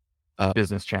a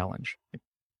business challenge?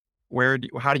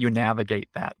 How do you navigate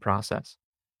that process?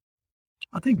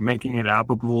 I think making it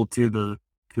applicable to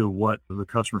what the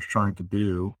customer's trying to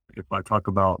do. If I talk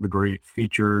about the great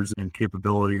features and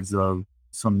capabilities of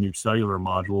some new cellular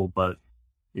module, but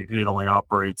it only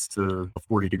operates to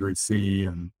 40 degrees C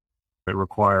and it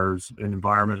requires an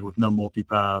environment with no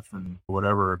multipath and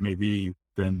whatever it may be,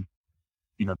 then,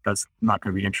 that's not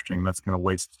going to be interesting. That's going to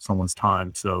waste someone's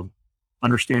time. So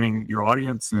understanding your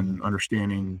audience and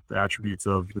understanding the attributes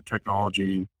of the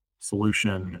technology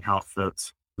solution and how it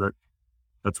fits,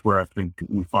 that's where I think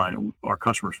our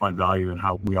customers find value in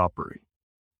how we operate.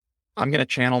 I'm going to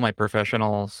channel my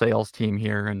professional sales team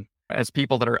here. And as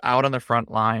people that are out on the front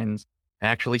lines,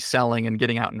 actually selling and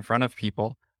getting out in front of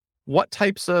people, what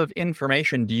types of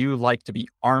information do you like to be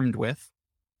armed with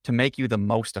to make you the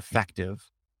most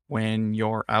effective when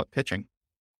you're out pitching?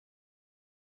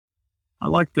 I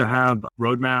like to have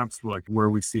roadmaps, like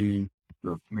where we see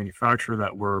the manufacturer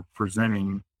that we're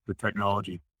presenting the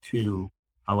technology to.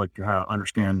 I like to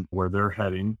understand where they're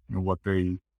heading and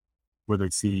where they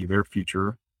see their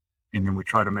future. And then we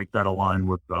try to make that align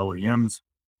with the OEM's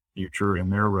future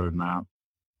and their roadmap.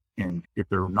 And if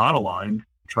they're not aligned,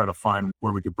 try to find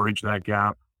where we could bridge that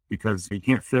gap, because you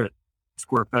can't fit a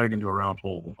square peg into a round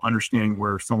hole. Understanding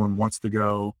where someone wants to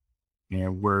go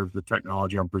and where the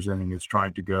technology I'm presenting is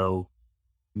trying to go,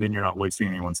 then you're not wasting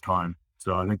anyone's time.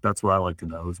 So I think that's what I like to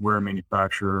know, is where a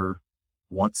manufacturer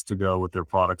wants to go with their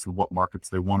products and what markets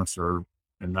they want to serve.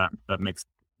 And that makes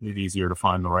it easier to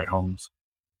find the right homes.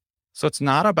 So it's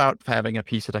not about having a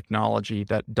piece of technology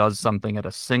that does something at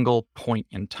a single point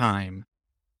in time,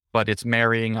 but it's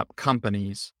marrying up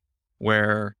companies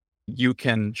where you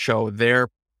can show their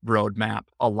roadmap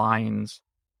aligns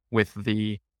with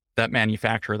that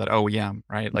manufacturer, that OEM,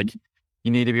 right? Like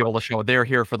you need to be able to show they're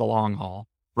here for the long haul.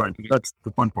 Right. That's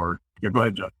the fun part. Yeah, go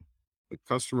ahead, Jeff. The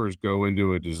customers go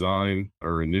into a design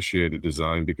or initiate a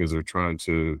design because they're trying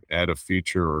to add a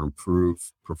feature or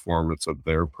improve performance of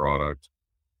their product.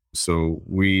 So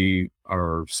we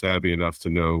are savvy enough to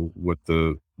know what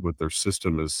their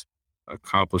system is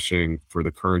accomplishing for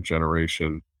the current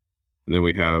generation. And then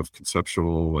we have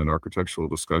conceptual and architectural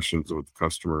discussions with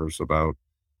customers about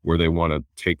where they want to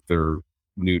take their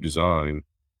new design.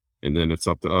 And then it's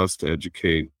up to us to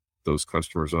educate those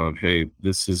customers on, hey,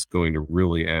 this is going to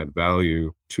really add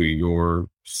value to your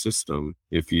system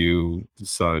if you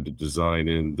decide to design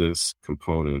in this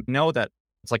component. Know that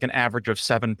it's like an average of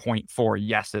 7.4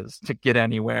 yeses to get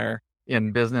anywhere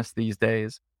in business these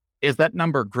days. Is that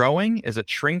number growing? Is it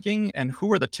shrinking? And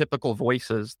who are the typical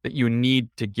voices that you need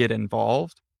to get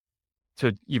involved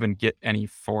to even get any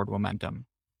forward momentum?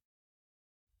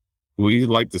 We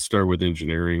like to start with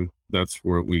engineering. That's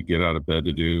what we get out of bed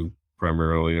to do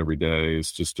primarily every day,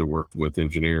 is just to work with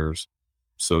engineers.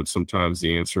 So sometimes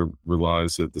the answer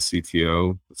relies at the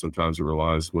CTO. Sometimes it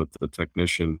relies with the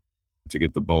technician to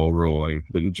get the ball rolling.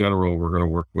 But in general, we're going to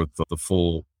work with the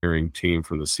full engineering team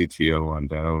from the CTO on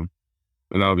down.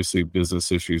 And obviously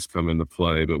business issues come into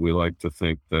play, but we like to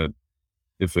think that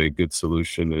if a good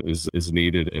solution is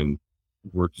needed and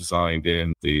we're designed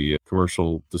in, the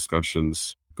commercial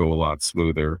discussions go a lot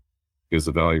smoother because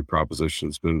the value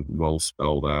proposition's been well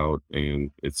spelled out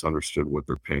and it's understood what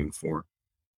they're paying for.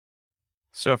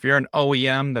 So if you're an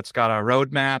OEM that's got a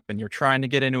roadmap and you're trying to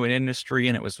get into an industry,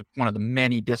 and it was one of the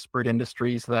many disparate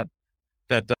industries that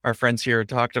our friends here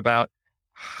talked about,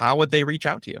 how would they reach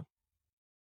out to you?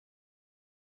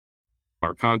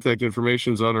 Our contact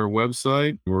information is on our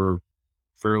website. We're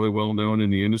fairly well known in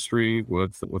the industry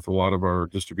with a lot of our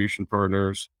distribution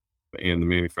partners and the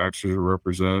manufacturers we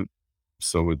represent.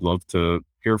 So we'd love to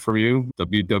hear from you.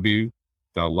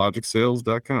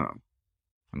 www.logixsales.com.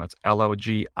 And that's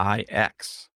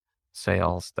Logix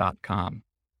sales.com.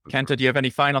 Kenta, do you have any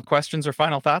final questions or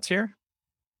final thoughts here?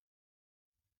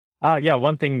 Yeah,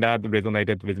 one thing that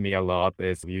resonated with me a lot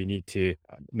is you need to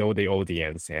know the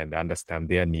audience and understand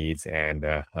their needs and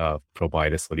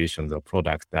provide solutions or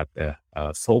products that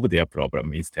solve their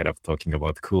problem instead of talking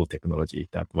about cool technology.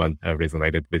 That one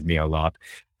resonated with me a lot.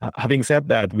 Having said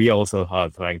that, we also are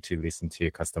trying to listen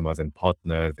to customers and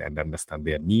partners and understand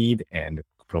their need and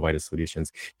provide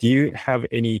solutions. Do you have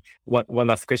one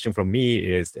last question from me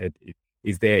is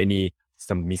there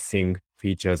some missing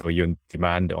features or your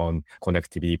demand on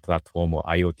connectivity platform or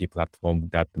IoT platform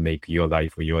that make your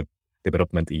life or your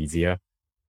development easier?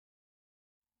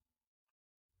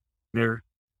 I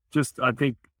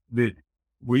think that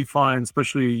we find,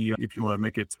 especially if you want to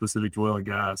make it specific to oil and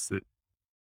gas, that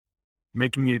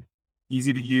making it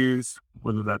easy to use,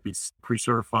 whether that be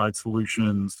pre-certified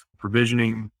solutions,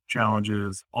 provisioning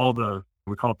challenges,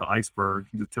 we call it the iceberg,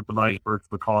 the tip of the iceberg,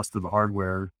 the cost of the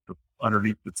hardware.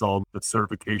 Underneath, it's all the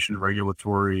certification,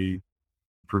 regulatory,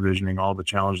 provisioning, all the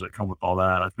challenges that come with all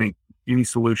that. I think any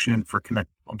solution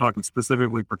I'm talking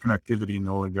specifically for connectivity in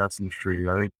the oil and gas industry.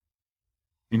 I think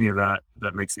any of that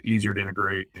makes it easier to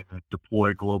integrate and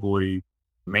deploy globally,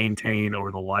 maintain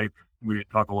over the life. We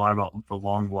talk a lot about the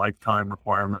long lifetime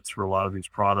requirements for a lot of these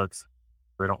products.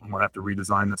 They don't want to have to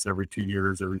redesign this every 2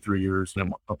 years, every 3 years,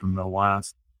 and up and they'll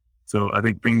last. So I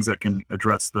think things that can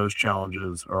address those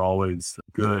challenges are always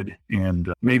good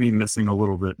and maybe missing a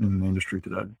little bit in the industry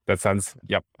today. That sounds,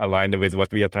 aligned with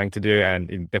what we are trying to do.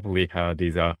 And definitely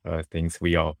these are things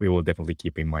we will definitely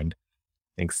keep in mind.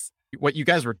 Thanks. What you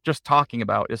guys were just talking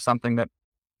about is something that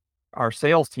our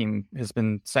sales team has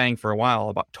been saying for a while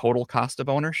about total cost of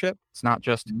ownership. It's not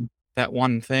just that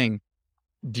one thing.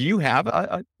 Do you have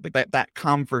that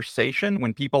conversation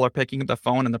when people are picking up the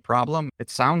phone and the problem? It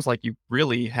sounds like you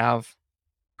really have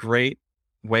great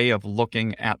way of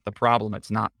looking at the problem.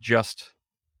 It's not just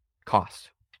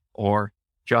cost or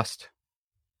just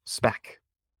spec,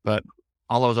 but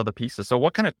all those other pieces. So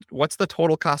what's the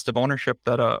total cost of ownership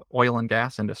that a oil and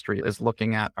gas industry is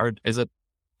looking at? Or is it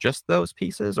just those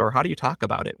pieces, or how do you talk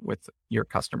about it with your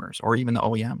customers or even the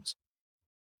OEMs?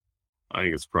 I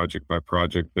think it's project by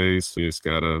project based. You just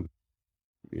gotta,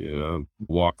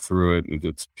 walk through it, and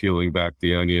it's peeling back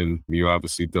the onion. You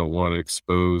obviously don't want to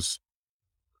expose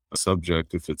a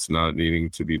subject if it's not needing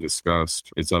to be discussed.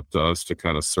 It's up to us to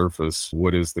kind of surface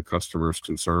what is the customer's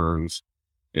concerns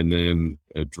and then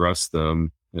address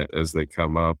them as they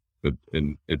come up. But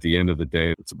at the end of the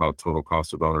day, it's about total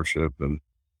cost of ownership, and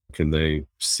can they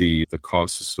see the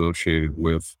costs associated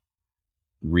with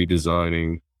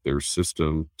redesigning their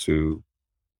system to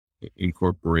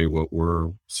incorporate what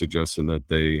we're suggesting that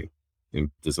they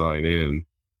design in.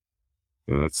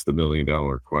 That's the $1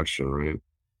 million question, right?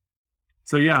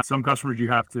 So yeah, some customers you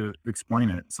have to explain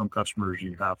it. Some customers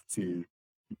you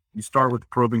start with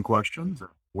probing questions,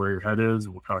 where your head is,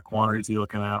 what kind of quantities are you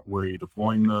looking at, where are you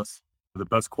deploying this. The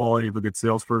best quality of a good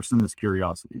salesperson is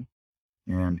curiosity.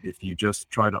 And if you just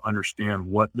try to understand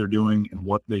what they're doing and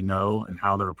what they know and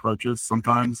how their approach is,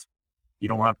 sometimes you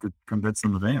don't have to convince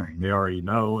them of anything. They already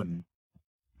know, and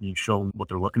you show them what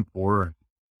they're looking for. And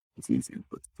it's easy.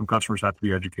 But some customers have to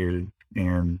be educated,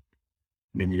 and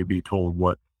they need to be told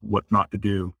what not to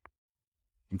do.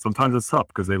 And sometimes it's tough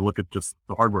because they look at just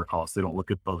the hardware costs. They don't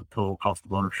look at the total cost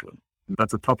of ownership. And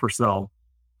that's a tougher sell.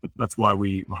 But that's why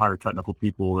we hire technical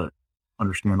people that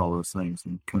understand all those things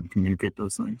and can communicate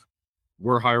those things.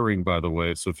 We're hiring, by the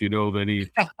way. So if you know of any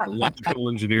electrical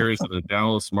engineers in the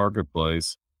Dallas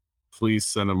marketplace, please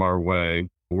send them our way.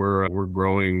 We're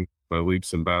growing by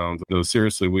leaps and bounds. No,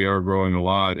 seriously, we are growing a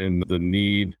lot, and the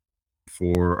need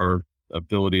for our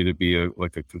ability to be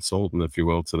like a consultant, if you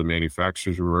will, to the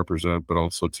manufacturers we represent, but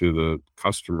also to the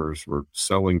customers we're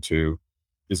selling to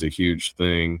is a huge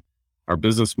thing. Our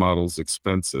business model is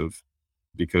expensive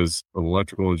because an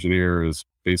electrical engineer is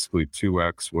basically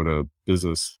 2x what a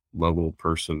business level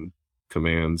person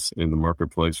commands in the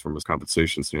marketplace from a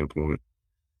compensation standpoint.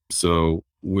 So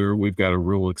we've got a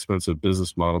real expensive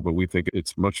business model, but we think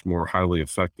it's much more highly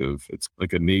effective. It's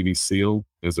like a Navy SEAL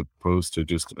as opposed to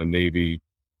just a Navy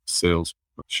sales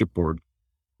shipboard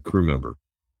crew member.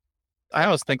 I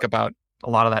always think about a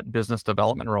lot of that business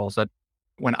development roles that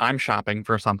when I'm shopping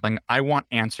for something, I want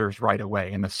answers right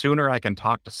away. And the sooner I can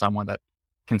talk to someone that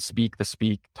can speak the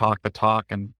speak, talk the talk,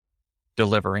 and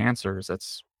deliver answers,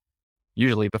 it's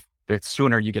usually the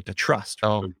sooner you get to trust.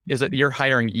 So is it you're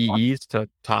hiring EEs to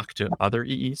talk to other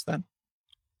EEs then?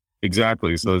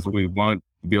 Exactly. So we want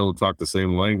to be able to talk the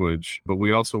same language, but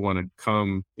we also want to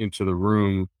come into the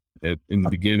room in the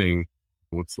beginning,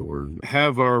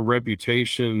 have our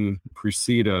reputation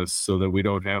precede us so that we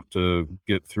don't have to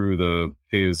get through the,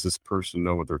 hey, does this person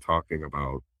know what they're talking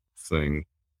about thing.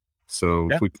 So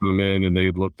if we come in and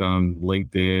they looked on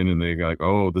LinkedIn and they like,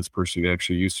 oh, this person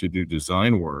actually used to do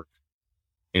design work,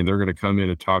 and they're going to come in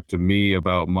and talk to me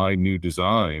about my new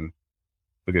design.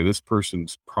 Okay, this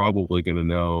person's probably going to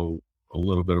know a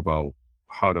little bit about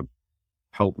how to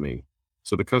help me.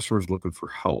 So the customer's looking for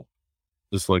help.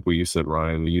 Just like what you said,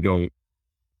 Ryan, you don't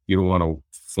want to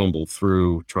fumble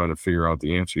through trying to figure out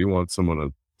the answer. You want someone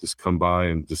to just come by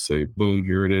and just say, boom,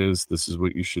 here it is. This is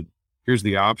what you should, here's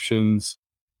the options,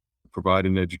 provide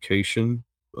an education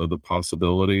of the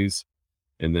possibilities,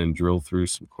 and then drill through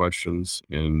some questions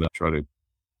and try to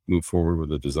move forward with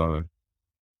the design.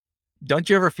 Don't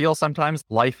you ever feel sometimes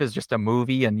life is just a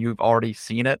movie and you've already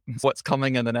seen it? What's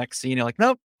coming in the next scene? You're like,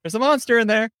 nope, there's a monster in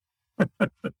there.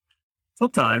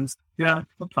 Sometimes, yeah,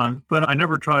 sometimes. But I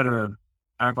never try to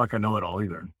act like I know it all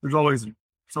either. There's always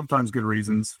sometimes good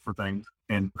reasons for things,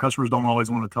 and customers don't always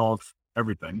want to tell us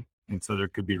everything. And so there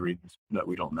could be reasons that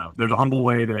we don't know. There's a humble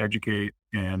way to educate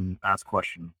and ask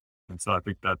questions. And so I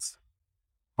think that's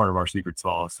part of our secret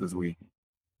sauce is we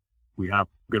have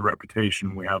good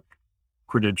reputation. We have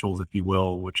credentials, if you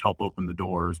will, which help open the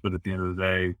doors. But at the end of the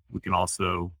day, we can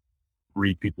also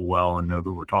read people well and know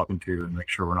who we're talking to and make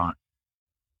sure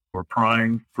we're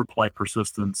prying for polite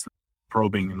persistence,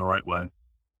 probing in the right way.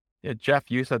 Yeah, Jeff,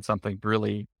 you said something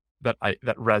really that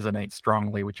resonates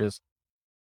strongly, which is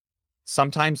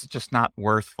sometimes it's just not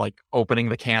worth like opening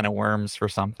the can of worms for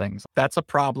some things. That's a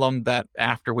problem that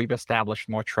after we've established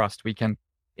more trust, we can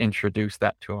introduce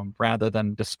that to them rather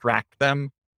than distract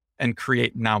them and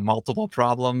create now multiple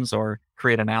problems or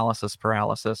create analysis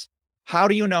paralysis. How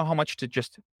do you know how much to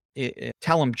just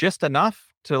tell them just enough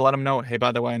to let them know, hey,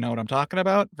 by the way, I know what I'm talking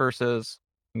about, versus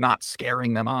not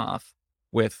scaring them off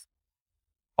with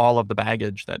all of the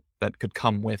baggage that could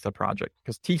come with a project?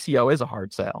 Because TCO is a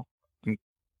hard sale.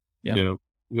 Yeah.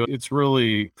 It's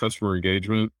really customer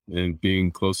engagement and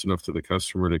being close enough to the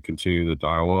customer to continue the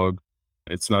dialogue.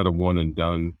 It's not a one and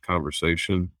done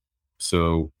conversation.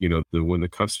 So, when the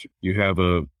customer, you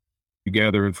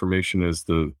gather information as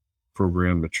the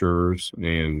program matures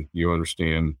and you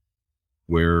understand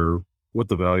what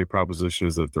the value proposition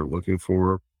is that they're looking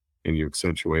for, and you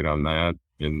accentuate on that,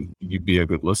 and you be a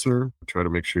good listener, try to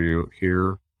make sure you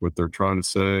hear what they're trying to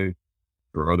say,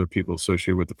 or other people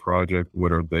associated with the project,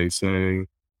 what are they saying?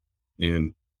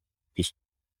 And just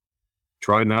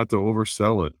try not to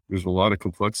oversell it. There's a lot of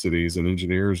complexities, and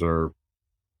engineers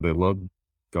they love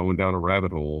going down a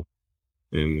rabbit hole.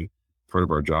 And part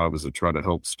of our job is to try to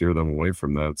help steer them away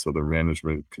from that so their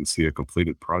management can see a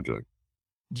completed project.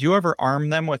 Do you ever arm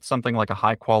them with something like a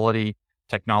high quality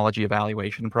technology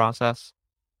evaluation process,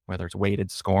 whether it's weighted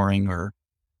scoring, or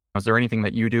is there anything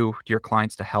that you do to your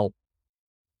clients to help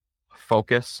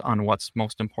focus on what's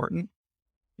most important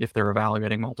if they're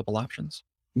evaluating multiple options?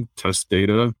 Test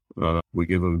data. We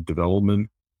give them development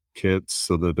kits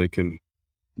so that they can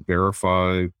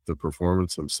verify the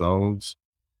performance themselves.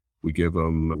 We give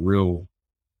them real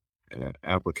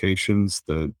applications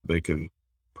that they can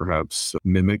perhaps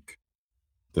mimic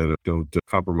that don't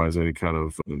compromise any kind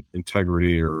of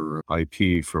integrity or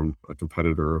IP from a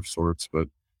competitor of sorts. But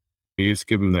you just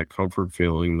give them that comfort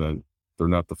feeling that they're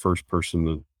not the first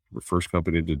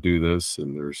company to do this.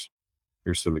 And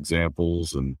here's some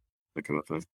examples and that kind of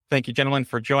thing. Thank you, gentlemen,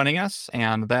 for joining us.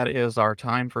 And that is our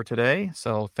time for today.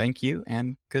 So thank you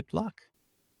and good luck.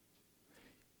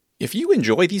 If you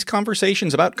enjoy these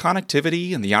conversations about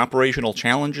connectivity and the operational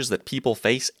challenges that people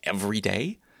face every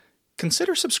day,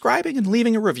 consider subscribing and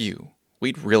leaving a review.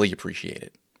 We'd really appreciate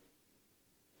it.